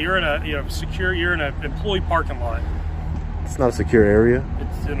 Yeah, you're in an employee parking lot. It's not a secure area.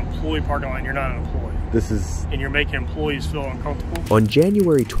 It's an employee parking lot and you're not an employee. And you're making employees feel uncomfortable. On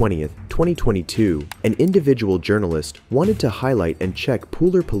January 20th, 2022, an individual journalist wanted to highlight and check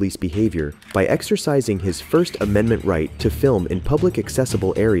Pooler police behavior by exercising his First Amendment right to film in public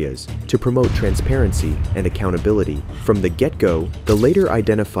accessible areas to promote transparency and accountability. From the get-go, the later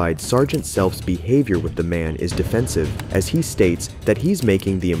identified Sergeant Self's behavior with the man is defensive, as he states that he's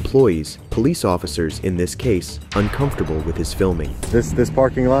making the employees, police officers in this case, uncomfortable with his filming. This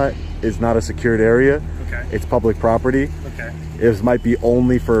parking lot is not a secured area. Okay. It's public property. Okay. It might be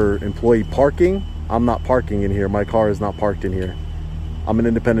only for employee parking. I'm not parking in here. My car is not parked in here. I'm an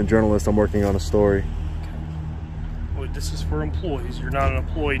independent journalist. I'm working on a story. Well, this is for employees. You're not an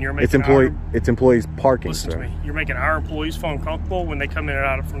employee and you're making it's employees parking, Listen sir. to me. You're making our employees feel uncomfortable when they come in and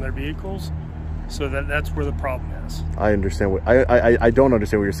out from their vehicles. So that's where the problem is. I understand what I don't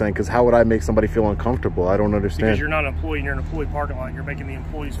understand what you're saying, because how would I make somebody feel uncomfortable? I don't understand. Because you're not an employee and you're an employee parking lot and you're making the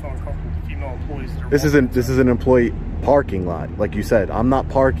employees feel uncomfortable, the female employees that are This is an employee parking lot. Like you said, I'm not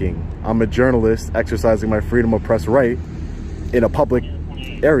parking. I'm a journalist exercising my freedom of press right in a public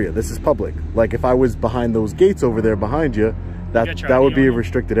area. This is public. Like if I was behind those gates over there behind you, that would be a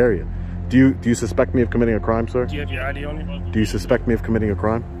restricted area. Do you suspect me of committing a crime, sir? Do you have your ID on you? Do you suspect me of committing a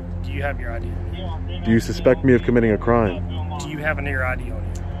crime? Do you have your ID on you? Do you suspect me of committing a crime? Do you have your ID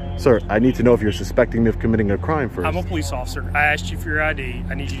on you? Sir, I need to know if you're suspecting me of committing a crime first. I'm a police officer. I asked you for your ID.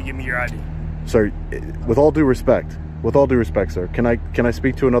 I need you to give me your ID. Sir, with all due respect, sir, can I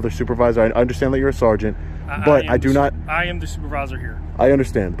speak to another supervisor? I understand that you're a sergeant, but I do not. I am the supervisor here. I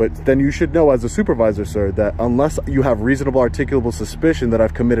understand, but then you should know as a supervisor, sir, that unless you have reasonable articulable suspicion that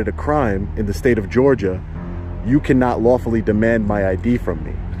I've committed a crime in the state of Georgia, you cannot lawfully demand my ID from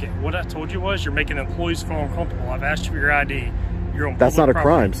me. Okay, what I told you was you're making employees feel uncomfortable. I've asked you for your ID. You're on That's not a public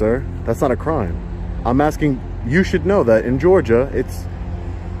crime, property. sir. That's not a crime. I'm asking, you should know that in Georgia,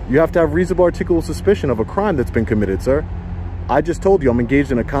 you have to have reasonable articulable suspicion of a crime that's been committed, sir. I just told you I'm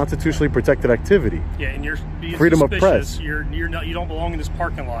engaged in a constitutionally protected activity. Yeah, and you're being freedom of suspicious. press. You're not. You don't belong in this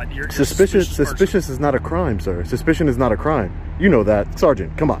parking lot. You're Suspicious person. is not a crime, sir. Suspicion is not a crime. You know that,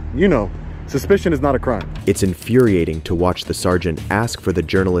 Sergeant. Come on, you know. Suspicion is not a crime. It's infuriating to watch the sergeant ask for the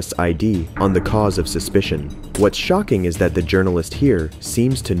journalist's ID on the cause of suspicion. What's shocking is that the journalist here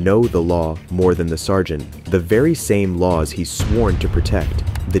seems to know the law more than the sergeant, the very same laws he's sworn to protect.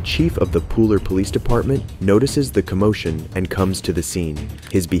 The chief of the Pooler Police Department notices the commotion and comes to the scene.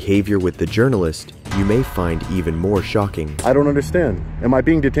 His behavior with the journalist you may find even more shocking. I don't understand. Am I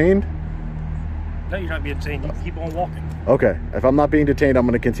being detained? No, you're not being detained. You keep on walking. Okay, if I'm not being detained, I'm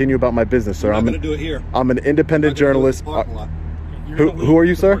going to continue about my business, sir. I'm going to do it here. I'm an independent journalist. Who are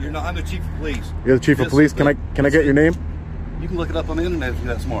you, sir? I'm the chief of police. You're the chief of police. Can I get your name? You can look it up on the internet if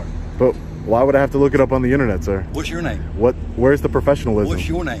you're that smart. But why would I have to look it up on the internet, sir? What's your name? Where's the professionalism? What's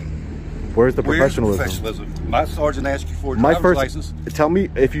your name? Where's the professionalism? My sergeant asked you for a driver's license.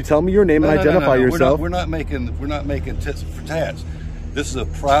 If you tell me your name and identify yourself. We're not making tits for tats. This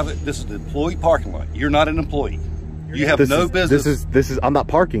is an employee parking lot. You're not an employee. You have no business. This is. I'm not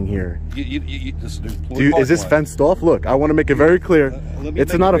parking here. This is an employee parking is this lot. fenced off? Look, I want to make it very clear.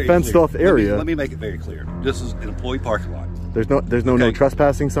 It's not a fenced off area. Let me make it very clear. This is an employee parking lot. There's no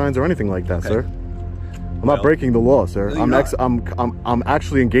trespassing signs or anything like that, sir. I'm not breaking the law, sir. I'm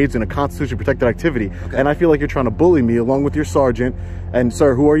actually engaged in a constitutionally protected activity, and I feel like you're trying to bully me along with your sergeant. And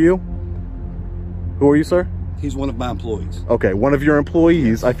sir, who are you? Who are you, sir? He's one of my employees. Okay, one of your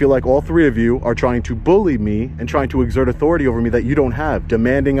employees. I feel like all three of you are trying to bully me and trying to exert authority over me that you don't have.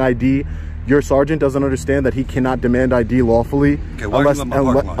 Demanding ID. Your sergeant doesn't understand that he cannot demand ID lawfully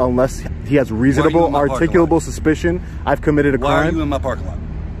unless he has reasonable, articulable suspicion I've committed a crime. Why are you in my parking lot?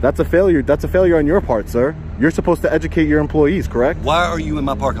 That's a failure. That's a failure on your part, sir. You're supposed to educate your employees, correct? Why are you in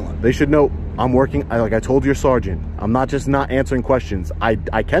my parking lot? They should know I'm working, like I told your sergeant. I'm not just not answering questions. I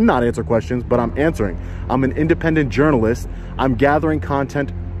cannot answer questions, but I'm answering. I'm an independent journalist. I'm gathering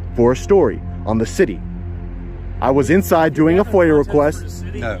content for a story on the city. I was inside doing a FOIA request.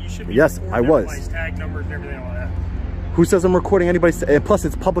 No. Yes, I was. Tag numbers and everything like that. Who says I'm recording anybody's? And plus,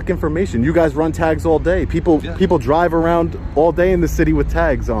 it's public information. You guys run tags all day. People drive around all day in the city with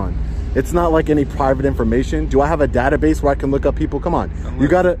tags on. It's not like any private information. Do I have a database where I can look up people? Come on, you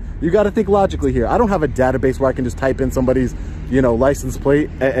gotta think logically here. I don't have a database where I can just type in somebody's, license plate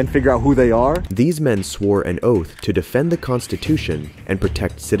and figure out who they are. These men swore an oath to defend the Constitution and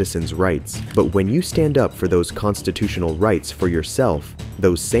protect citizens' rights. But when you stand up for those constitutional rights for yourself,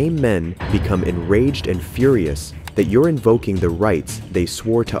 those same men become enraged and furious that you're invoking the rights they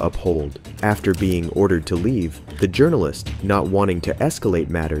swore to uphold. After being ordered to leave, the journalist, not wanting to escalate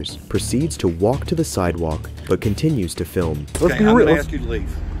matters, proceeds to walk to the sidewalk but continues to film. Okay, I'm going to ask you to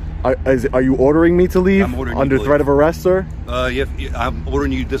leave. Are you ordering me to leave? I'm ordering you under to threat leave. of arrest, sir? I'm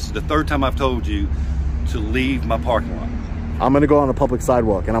ordering you. This is the third time I've told you to leave my parking lot. I'm going to go on a public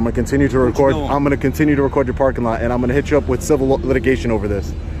sidewalk and I'm going to continue to record. I'm going to continue to record your parking lot, and I'm going to hit you up with civil litigation over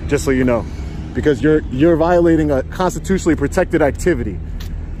this, just so you know. Because you're violating a constitutionally protected activity.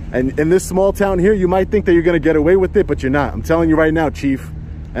 And in this small town here, you might think that you're going to get away with it, but you're not. I'm telling you right now, Chief.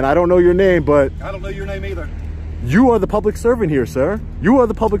 And I don't know your name, but I don't know your name either. You are the public servant here, sir. You are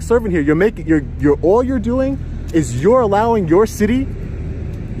the public servant here. All you're doing is you're allowing your city,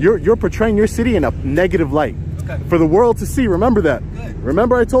 you're portraying your city in a negative light for the world to see. Remember that. Good.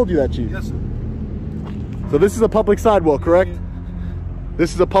 Remember I told you that, Chief. Yes, sir. So this is a public sidewalk, correct?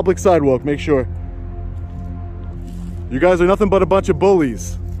 This is a public sidewalk, make sure. You guys are nothing but a bunch of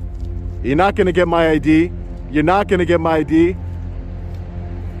bullies. You're not gonna get my ID. You're not gonna get my ID.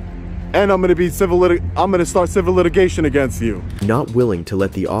 And I'm gonna start civil litigation against you. Not willing to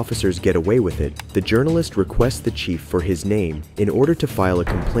let the officers get away with it, the journalist requests the chief for his name in order to file a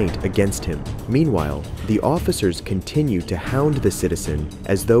complaint against him. Meanwhile, the officers continue to hound the citizen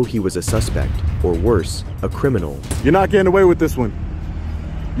as though he was a suspect, or worse, a criminal. You're not getting away with this one.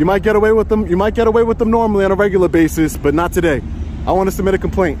 You might get away with them. You might get away with them normally on a regular basis, but not today. I want to submit a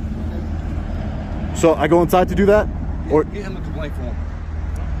complaint. So I go inside to do that, or get him a complaint form.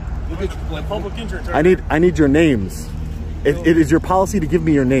 We'll get your complaint form. Public insurance. I need your names. It is your policy to give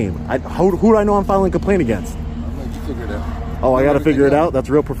me your name. Who do I know I'm filing a complaint against? I'll let you figure it out. Oh, I got to figure it out. That's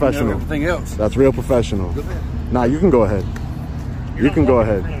real professional. You know everything else. That's real professional. Go ahead. Nah, you can go ahead. You can go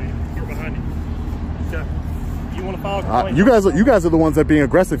ahead. You're behind you. Okay. You want to file a complaint? You guys are the ones that are being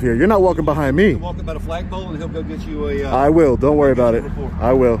aggressive here. You're not walking behind me. Walk about a flagpole and he'll go get you a... I will. Don't worry about it.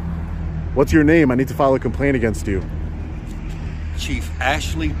 I will. What's your name? I need to file a complaint against you. Chief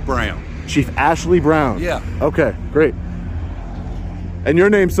Ashley Brown. Chief Ashley Brown? Yeah. Okay, great. And your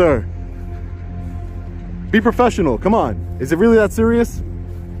name, sir? Be professional. Come on. Is it really that serious?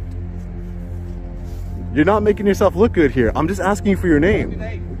 You're not making yourself look good here. I'm just asking you for your name.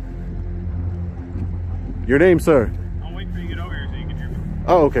 Your name, sir? I'll wait for you to get over here so you can hear me.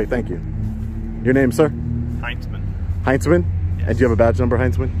 Oh, okay. Thank you. Your name, sir? Heintzman. Heintzman? Yes. And do you have a badge number,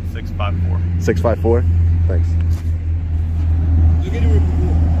 Heintzman? 654. 654? Thanks.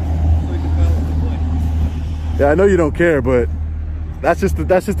 Yeah, I know you don't care, but that's just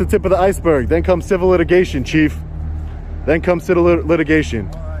the tip of the iceberg. Then comes civil litigation, Chief. Then comes civil litigation.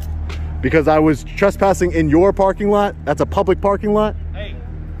 Because I was trespassing in your parking lot. That's a public parking lot. Hey,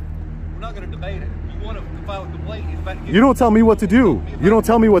 we're not going to debate it. You want to file a complaint? You don't tell me what to do. You don't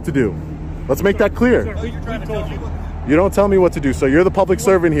tell me what to do. Let's make that clear. You don't tell me what to do. So you're the public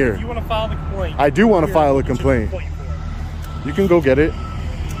servant here. If you want to file the complaint. I do want to file a complaint. You can go get it.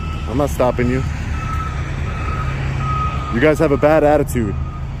 I'm not stopping you. You guys have a bad attitude.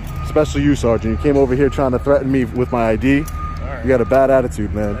 Especially you, Sergeant. You came over here trying to threaten me with my ID. You got a bad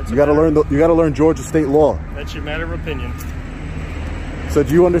attitude, man. You got to learn Georgia state law. That's your matter of opinion. So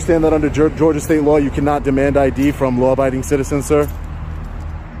do you understand that under Georgia state law, you cannot demand ID from law-abiding citizens, sir?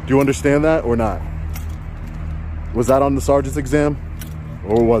 Do you understand that or not? Was that on the sergeant's exam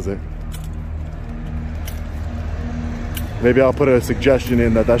or was it? Maybe I'll put a suggestion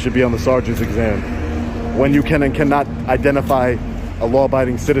in that should be on the sergeant's exam. When you can and cannot identify a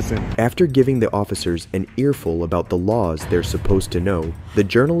law-abiding citizen. After giving the officers an earful about the laws they're supposed to know, the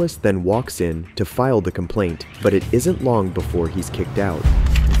journalist then walks in to file the complaint, but it isn't long before he's kicked out.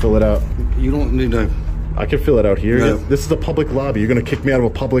 Fill it out. You don't need to... I can fill it out here. No. This is a public lobby. You're going to kick me out of a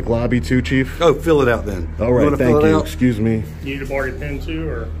public lobby too, Chief? Oh, fill it out then. All right, thank you. Excuse me. You need to borrow your pen too,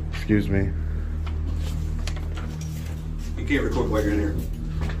 or? Excuse me. You can't record while you're in here.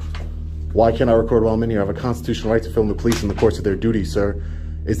 Why can't I record while I'm in here? I have a constitutional right to film the police in the course of their duty, sir.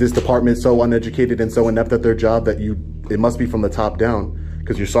 Is this department so uneducated and so inept at their job that it must be from the top down?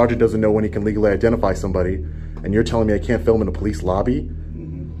 Because your sergeant doesn't know when he can legally identify somebody, and you're telling me I can't film in a police lobby?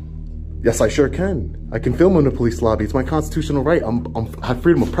 Yes, I sure can. I can film in a police lobby. It's my constitutional right. I have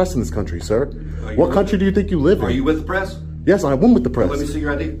freedom of press in this country, sir. What country do you think you live in? Are you with the press? Yes, I'm with the press. Let me see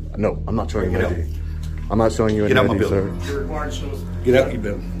your ID. No, I'm not showing you my ID. I'm not showing you any ID, sir. Get out your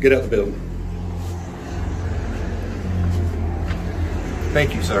building. Get out the building.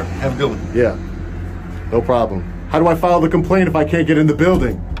 Thank you, sir. Have a good one. Yeah, no problem. How do I file the complaint if I can't get in the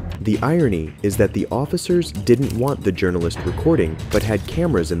building? The irony is that the officers didn't want the journalist recording, but had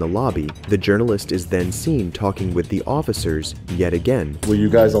cameras in the lobby. The journalist is then seen talking with the officers yet again. Will you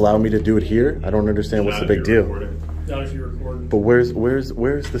guys allow me to do it here? I don't understand what's the big deal. Not if you're recording. But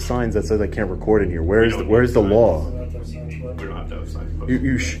where's the signs that says I can't record in here? Where's the law? We don't have to have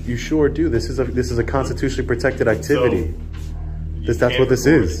signs. You sure do. This is a constitutionally protected activity. That's what this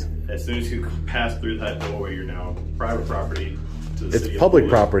is. As soon as you pass through that doorway, you're now private property. It's public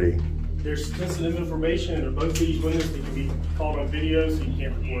property. There's sensitive information in both these windows that can be called on video, so you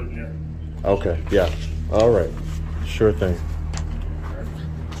can't record in there. Okay, yeah. All right. Sure thing.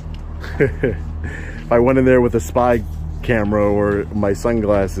 If I went in there with a spy camera or my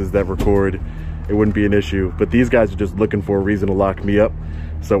sunglasses that record, it wouldn't be an issue. But these guys are just looking for a reason to lock me up,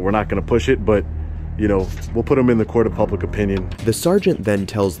 so we're not going to push it, but you know, we'll put them in the court of public opinion. The sergeant then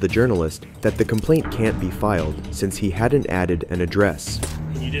tells the journalist that the complaint can't be filed since he hadn't added an address.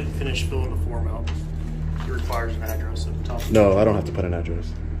 And you didn't finish filling the form out. It requires an address at the top. No, I don't have to put an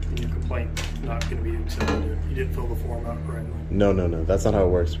address. And your complaint not going to be accepted. You didn't fill the form out correctly. No. That's not how it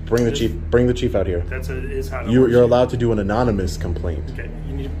works. Bring the chief out here. Is how it works. You're allowed to do an anonymous complaint. Okay.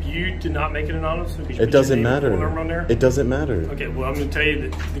 You did not make it anonymous? It doesn't matter. It doesn't matter. Okay, well, I'm going to tell you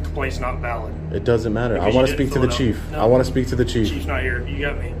that the complaint's not valid. It doesn't matter. I want to speak to the chief. I want to speak to the chief. The chief's not here. You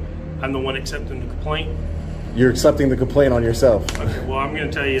got me. I'm the one accepting the complaint. You're accepting the complaint on yourself. Okay, well, I'm going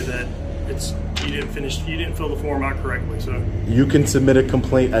to tell you that you didn't fill the form out correctly. So You can submit a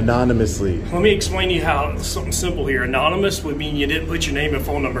complaint anonymously. let me explain to you how something simple here. Anonymous would mean you didn't put your name and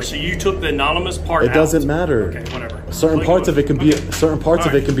phone number, so you took the anonymous part out. It doesn't matter. Okay, whatever. Certain parts of it can be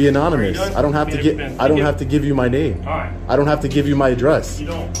anonymous. I don't have to give you my name. All right. I don't have to give you my address. You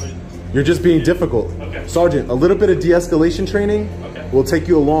don't. You're just being difficult. Okay. Sergeant, a little bit of de-escalation training will take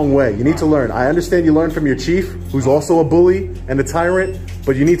you a long way. You need to learn. I understand you learn from your chief, who's also a bully and a tyrant,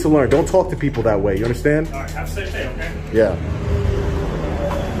 but you need to learn. Don't talk to people that way. You understand? All right. Have a safe day, okay? Yeah.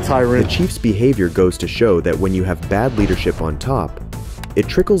 Tyrant. The chief's behavior goes to show that when you have bad leadership on top, it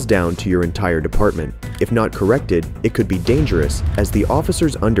trickles down to your entire department. If not corrected, it could be dangerous, as the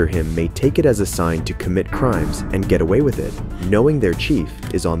officers under him may take it as a sign to commit crimes and get away with it, knowing their chief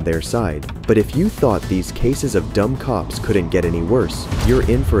is on their side. But if you thought these cases of dumb cops couldn't get any worse, you're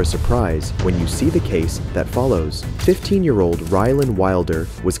in for a surprise when you see the case that follows. 15-year-old Rylan Wilder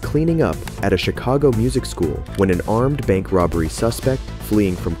was cleaning up at a Chicago music school when an armed bank robbery suspect,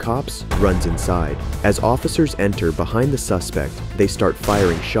 fleeing from cops, runs inside. As officers enter behind the suspect, they start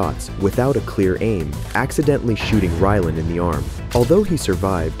firing shots without a clear aim, accidentally shooting Rylan in the arm. Although he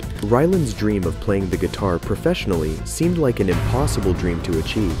survived, Rylan's dream of playing the guitar professionally seemed like an impossible dream to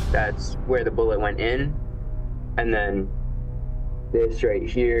achieve. That's where the bullet went in, and then this right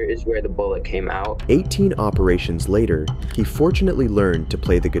here is where the bullet came out. 18 operations later, he fortunately learned to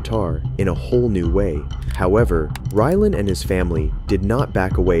play the guitar in a whole new way. However, Rylan and his family did not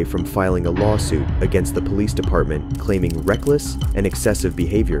back away from filing a lawsuit against the police department claiming reckless and excessive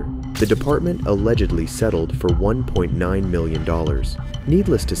behavior. The department allegedly settled for $1.9 million.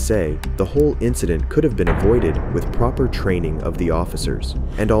 Needless to say, the whole incident could have been avoided with proper training of the officers.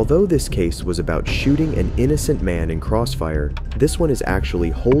 And although this case was about shooting an innocent man in crossfire, this one is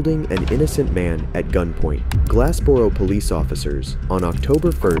actually holding an innocent man at gunpoint. Glassboro police officers, on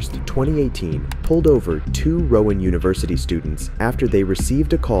October 1st, 2018, pulled over 2 Rowan University students after they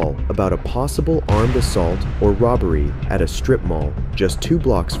received a call about a possible armed assault or robbery at a strip mall just 2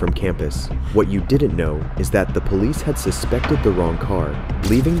 blocks from campus. What you didn't know is that the police had suspected the wrong car,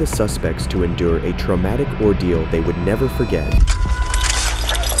 leaving the suspects to endure a traumatic ordeal they would never forget.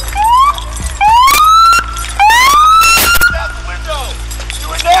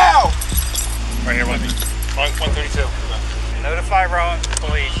 Right here, 132. Notify Rowan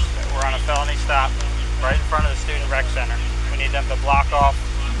police that we're on a felony stop right in front of the student rec center. We need them to block off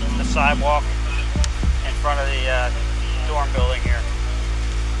the sidewalk in front of the dorm building here.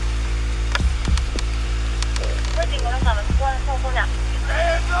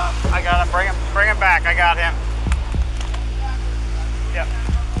 I got him. Bring him back. I got him. Yep.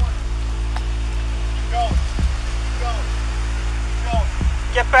 Keep going. Keep going. Keep going.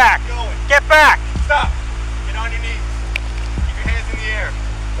 Get back! Get back! Stop! Get on your knees. Keep your hands in the air.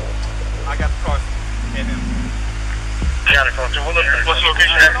 I got the car. Hit him. What's the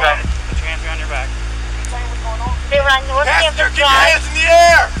location here? Put your hands behind your back. Pastor, keep your hands in the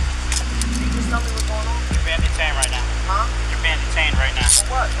air! Can you just tell me what's going on? You're being detained right now. Huh? You're being detained right now.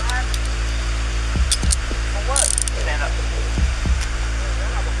 For what? What happened? For what? Stand up.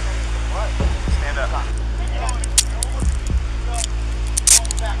 Stand up.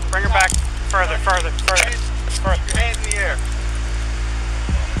 Bring her back further. Your hands in the air.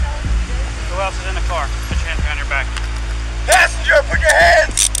 Who else is in the car? Put your hands behind your back. Passenger, put your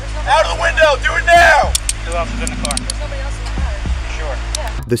hands out of the window. Do it now. Who else is in the car? There's somebody else in the car. You sure?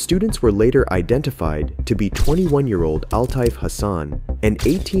 Yeah. The students were later identified to be 21-year-old Altaif Hassan and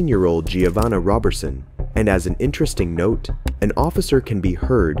 18-year-old Giovanna Robertson. And as an interesting note, an officer can be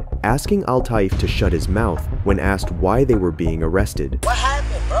heard asking Altaif to shut his mouth when asked why they were being arrested. What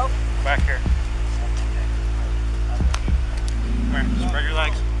happened, bro? Back here. Come here. Spread your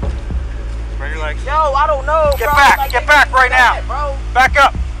legs. Spread your legs. Yo, I don't know, Get bro. back. Like, Get back right now. Bro. Back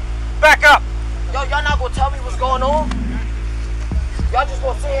up. Back up. Yo, y'all not gonna tell me what's going on? Y'all just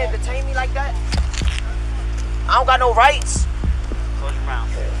gonna sit here and detain me like that? I don't got no rights. Close your mouth.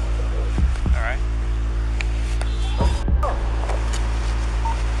 All right.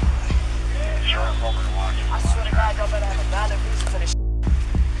 I swear to God, y'all better have a valid reason for this.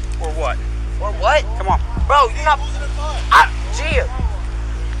 Or what? Or what? Come on. Bro, you not. Gia.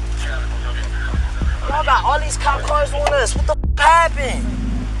 Y'all got all these cop cars on us. What the happened?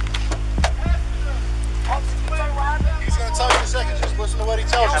 He's gonna tell you in a second. Just listen to what he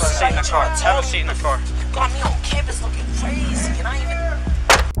tells you. Have a seat in the car. Have a seat in the car. Got me on campus looking crazy, and I even.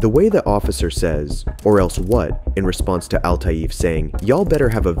 The way the officer says, "or else what," in response to Al-Taif saying, "Y'all better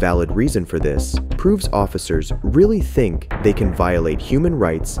have a valid reason for this," proves officers really think they can violate human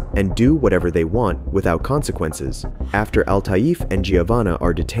rights and do whatever they want without consequences. After Al-Taif and Giovanna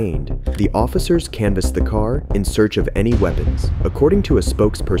are detained, the officers canvass the car in search of any weapons. According to a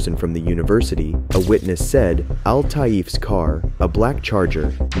spokesperson from the university, a witness said Al-Taif's car, a black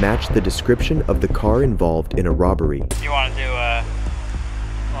Charger, matched the description of the car involved in a robbery. You want to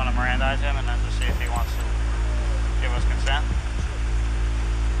Mirandize him and then just see if he wants to give us consent?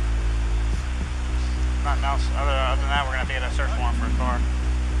 Nothing else. Other than that, we're going to have to get a search warrant for his car.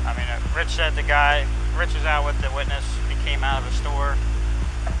 I mean, Rich said Rich was out with the witness. He came out of the store,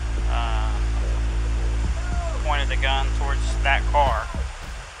 pointed the gun towards that car,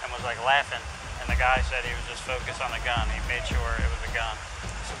 and was like laughing. And the guy said he was just focused on the gun. He made sure it was a gun.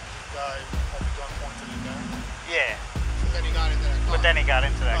 So the guy had the gun pointed at the gun? Yeah. Then he got into that car. But then he got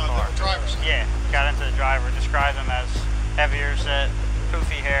into that car. The driver side. Yeah, got into the driver. Described him as heavier set,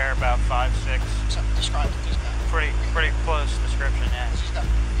 poofy hair, about 5'6". Something described this guy. Pretty close description, yeah. He's got,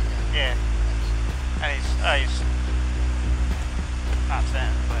 yeah. And he's not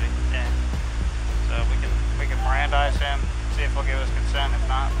thin, but yeah. So we can Mirandize him, see if he'll give us consent. If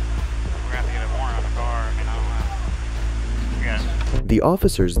not, we're gonna have to get a warrant on the car. You know. The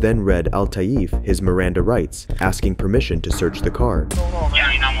officers then read Al-Taif his Miranda rights, asking permission to search the car. What's going on?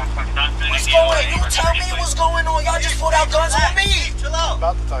 You tell me what's going on. Y'all just pulled out guns on me. Chill out. I'm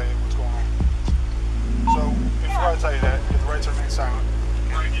about to tell you what's going on. So, before I tell you that, you have the right to remain silent.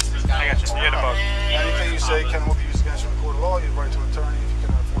 I got you. You're the boss. Anything you say can will be used against you in the court of law. You have the right to an attorney if you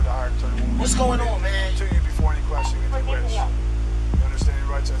cannot afford to hire an attorney. What's going on, man? To you before any question if you wish. You understand your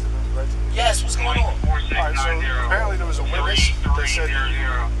rights as the right to use? Yes, what's going on? Alright, so apparently there was a witness that said that you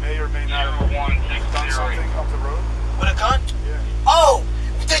may or may not have done something up the road. With a gun? Yeah. Oh!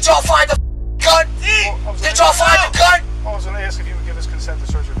 Did y'all find the gun? Did y'all find the gun? I was going to ask if you would give us consent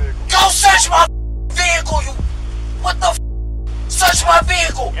to search your vehicle. Go search my vehicle, you! What the Search my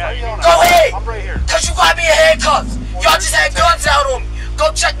vehicle! Yeah, go ahead! I'm right here. Cause you got me in handcuffs! Y'all just had guns out on me!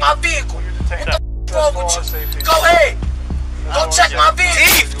 Go check my vehicle! What the wrong with you? Go ahead! Go check my vehicle!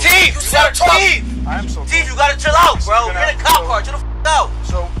 Chief! You gotta talk! Chief, you gotta chill out, bro! Get a cop car, chill the out!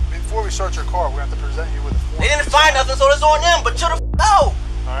 So, before we search your car, we're gonna have to present you with a form. They didn't find nothing, so it's on them, but chill the out!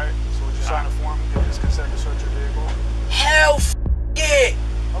 Alright, so would you sign a form and give us consent to search your vehicle? Hell yeah!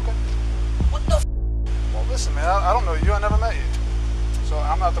 Okay. What the Well, listen, man, I don't know you. I never met you. So,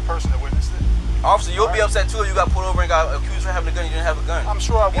 I'm not the person that witnessed it. Officer, you'll be upset too if you got pulled over and got accused for having a gun and you didn't have a gun. I'm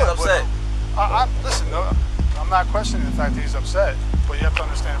sure I would. He's upset. Listen, no, I'm not questioning the fact that he's upset, but you have to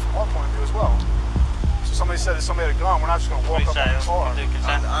understand it from our point of view as well. So somebody said if somebody had a gun, we're not just going to walk up on the car.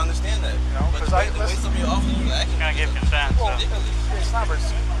 I understand that. You know, because I listen. Some of your officers are actually gonna give consent. Well, So. it's not very.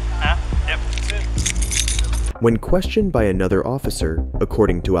 Huh? Yep. When questioned by another officer,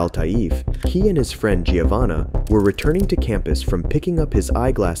 according to Al-Taif, he and his friend Giovanna were returning to campus from picking up his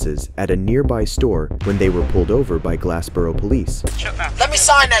eyeglasses at a nearby store when they were pulled over by Glassboro police. Let me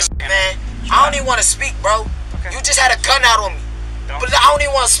sign that shit, man. I don't even want to speak, bro. Okay. You just had a gun out on me. But I don't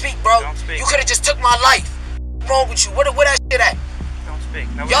even want to speak, bro. You could have just took my life. What's wrong with you? Where that shit at? Don't speak.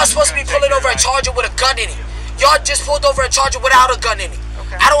 Y'all supposed to be pulling over a Charger with a gun in it. Y'all just pulled over a Charger without a gun in it.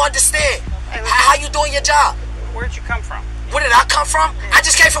 Okay. I don't understand. How you doing your job? Where'd you come from? Where did I come from? I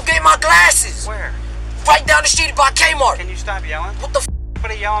just came from getting my glasses. Where? Right down the street by Kmart. Can you stop yelling? What the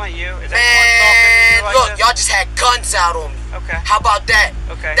Somebody yelling at you? Is man, like look, y'all just had guns out on me. Okay. How about that?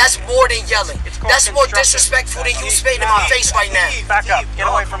 Okay. That's more than yelling. That's more disrespectful than you spitting in my face right now. Back up. Get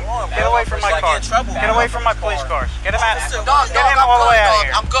away from my car. Get away from my police cars. Get him out. Dog, Get him all the way out of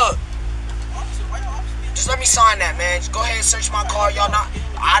here. I'm good. Just let me sign that, man. Just go ahead and search my car. Y'all not.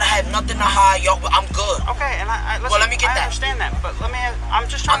 I have nothing to hide, y'all. I'm good. Okay, and listen, well, let me get I that. understand that, but let me. I'm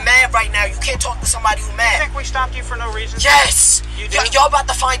just trying. I'm mad right now. You can't talk to somebody who's mad. You think we stopped you for no reason? Yes. You did. Y'all about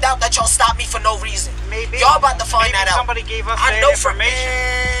to find out that y'all stopped me for no reason. Maybe. Y'all about to find that out. Somebody gave us I that know for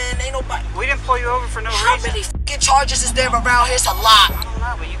information. man, ain't nobody. We didn't pull you over for no How reason. How many fucking charges is there around here? It's a lot. I don't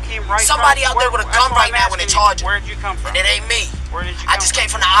know, but you came right. Somebody out there with a gun right now with a charger. Where'd you come from? And it ain't me. Where did you? I just came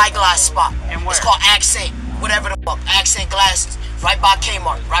from the eyeglass spot. And where? It's called Accent. Whatever the fuck. Accent glasses. Right by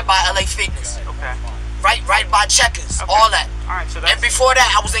Kmart. Right by LA Fitness. Okay. Right by Checkers. Okay. All that. Alright, so that's... And before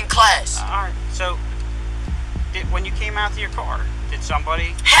that, I was in class. Alright, so... when you came out to your car, did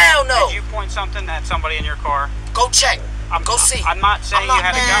somebody... Hell no! Did you point something at somebody in your car? Go check. Go see. I'm not saying you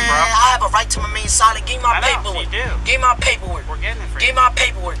had a gun, bro. I have a right to remain silent. Give me my paperwork. You do. Give me my paperwork. We're getting it for you. Give me my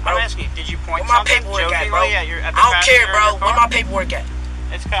paperwork, bro. I'm asking you, did you point Where my something paperwork at, bro? at the I don't care, bro. Where my paperwork at?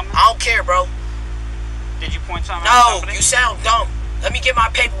 It's coming. I don't care, bro. Did you point something at No, somebody? you sound dumb. Let me get my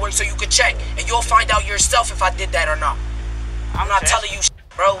paperwork. for you so you can check. And you'll find out yourself if I did that or not. I'm not telling you shit,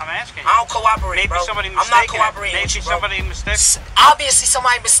 bro. I'm asking you. I don't cooperate, Maybe bro. somebody I'm not mistaken cooperating Maybe with you, bro. somebody mistaken. Obviously,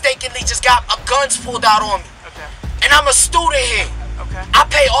 somebody mistakenly just got a guns pulled out on me. Okay. And I'm a student here. Okay. I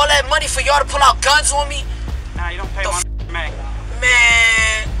pay all that money for y'all to pull out guns on me. Nah, you don't pay one for me.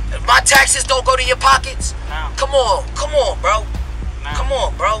 Man, my taxes don't go to your pockets. No. Come on, bro. No. Come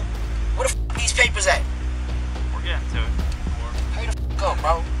on, bro. Where the f these papers at? We're getting to it. Hurry the f up,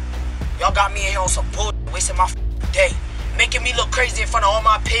 bro. Y'all got me in here on some bullshit, wasting my day, making me look crazy in front of all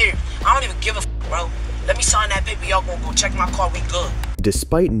my peers. I don't even give a f, bro. Let me sign that paper. Y'all gonna go check my car. We good.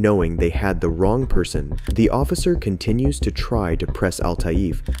 Despite knowing they had the wrong person, the officer continues to try to press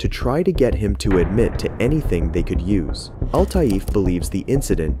Al-Taif to try to get him to admit to anything they could use. Al-Taif believes the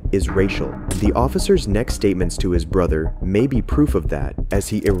incident is racial. The officer's next statements to his brother may be proof of that, as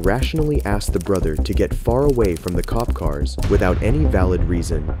he irrationally asked the brother to get far away from the cop cars without any valid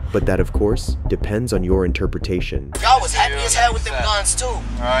reason, but that of course depends on your interpretation. Y'all was happy as hell with them guns too.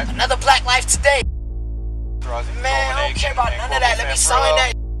 Alright. Another Black Life today. Man, I don't care about none of that. Let me sign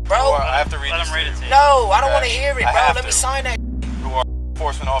that, bro. I have to read this. No, I don't want to hear it, bro. Let me sign that. Who are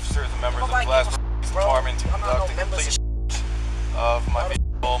enforcement officers and members of the Glass Department to conduct a complete of my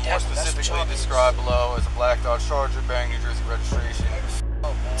vehicle, more specifically described below as a black Dodge Charger bearing New Jersey registration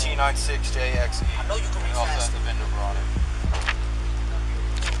T96JXE. I know you can read also fast. has the VIN number on it.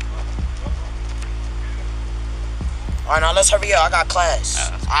 All right, now let's hurry up. I got class.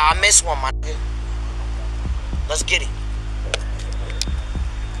 I missed one, my nigga. Let's get it.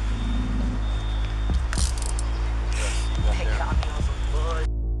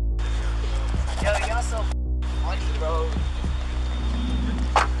 Yo, y'all so funny, bro.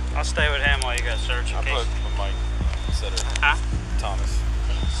 I'll stay with him while you guys search. I put with Mike instead of Thomas.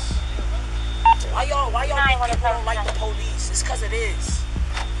 Why y'all make people don't like the police? It's cause it is.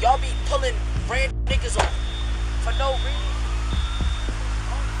 Y'all be pulling random niggas on for no reason.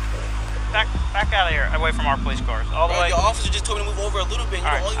 Back out of here, away from our police cars. All the way. Your officer just told me to move over a little bit.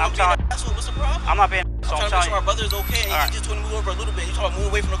 All right, I'm telling you. What's the problem? I'm not being. I'm trying to make sure our brother is okay. And you just told me to move over a little bit. You talking about move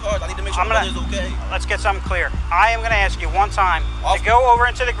away from the cars. I need to make sure our brother is okay. Let's get something clear. I am going to ask you one time to go over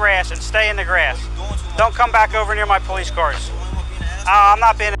into the grass and stay in the grass. Don't come back over near my police cars. I'm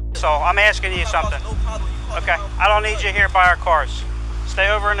not being an asshole. I'm asking you something. Okay, I don't need you here by our cars. Stay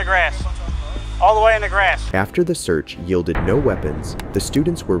over in the grass. All the way in the grass. After the search yielded no weapons, the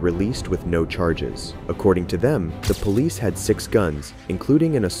students were released with no charges. According to them, the police had 6 guns,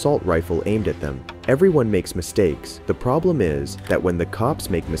 including an assault rifle aimed at them. Everyone makes mistakes. The problem is that when the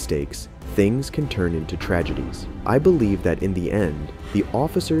cops make mistakes, things can turn into tragedies. I believe that in the end, the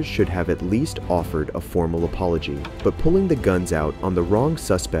officers should have at least offered a formal apology, but pulling the guns out on the wrong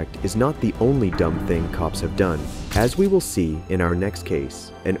suspect is not the only dumb thing cops have done. As we will see in our next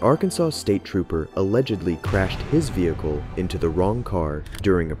case, an Arkansas state trooper allegedly crashed his vehicle into the wrong car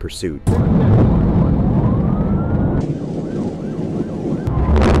during a pursuit.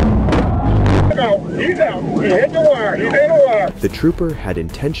 He's out. He hit the wire. He hit the wire. The trooper had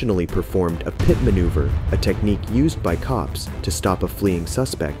intentionally performed a pit maneuver, a technique used by cops to stop a fleeing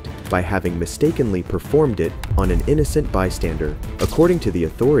suspect, by having mistakenly performed it on an innocent bystander. According to the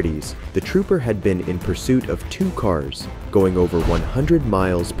authorities, the trooper had been in pursuit of 2 cars, going over 100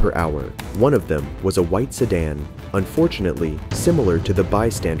 miles per hour. One of them was a white sedan, unfortunately similar to the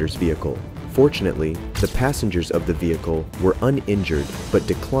bystander's vehicle. Fortunately, the passengers of the vehicle were uninjured but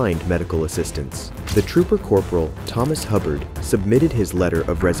declined medical assistance. The Trooper Corporal Thomas Hubbard submitted his letter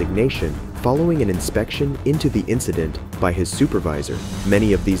of resignation following an inspection into the incident by his supervisor.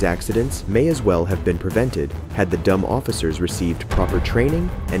 Many of these accidents may as well have been prevented had the dumb officers received proper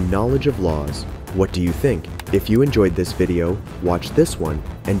training and knowledge of laws. What do you think? If you enjoyed this video, watch this one,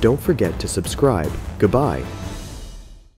 and don't forget to subscribe. Goodbye.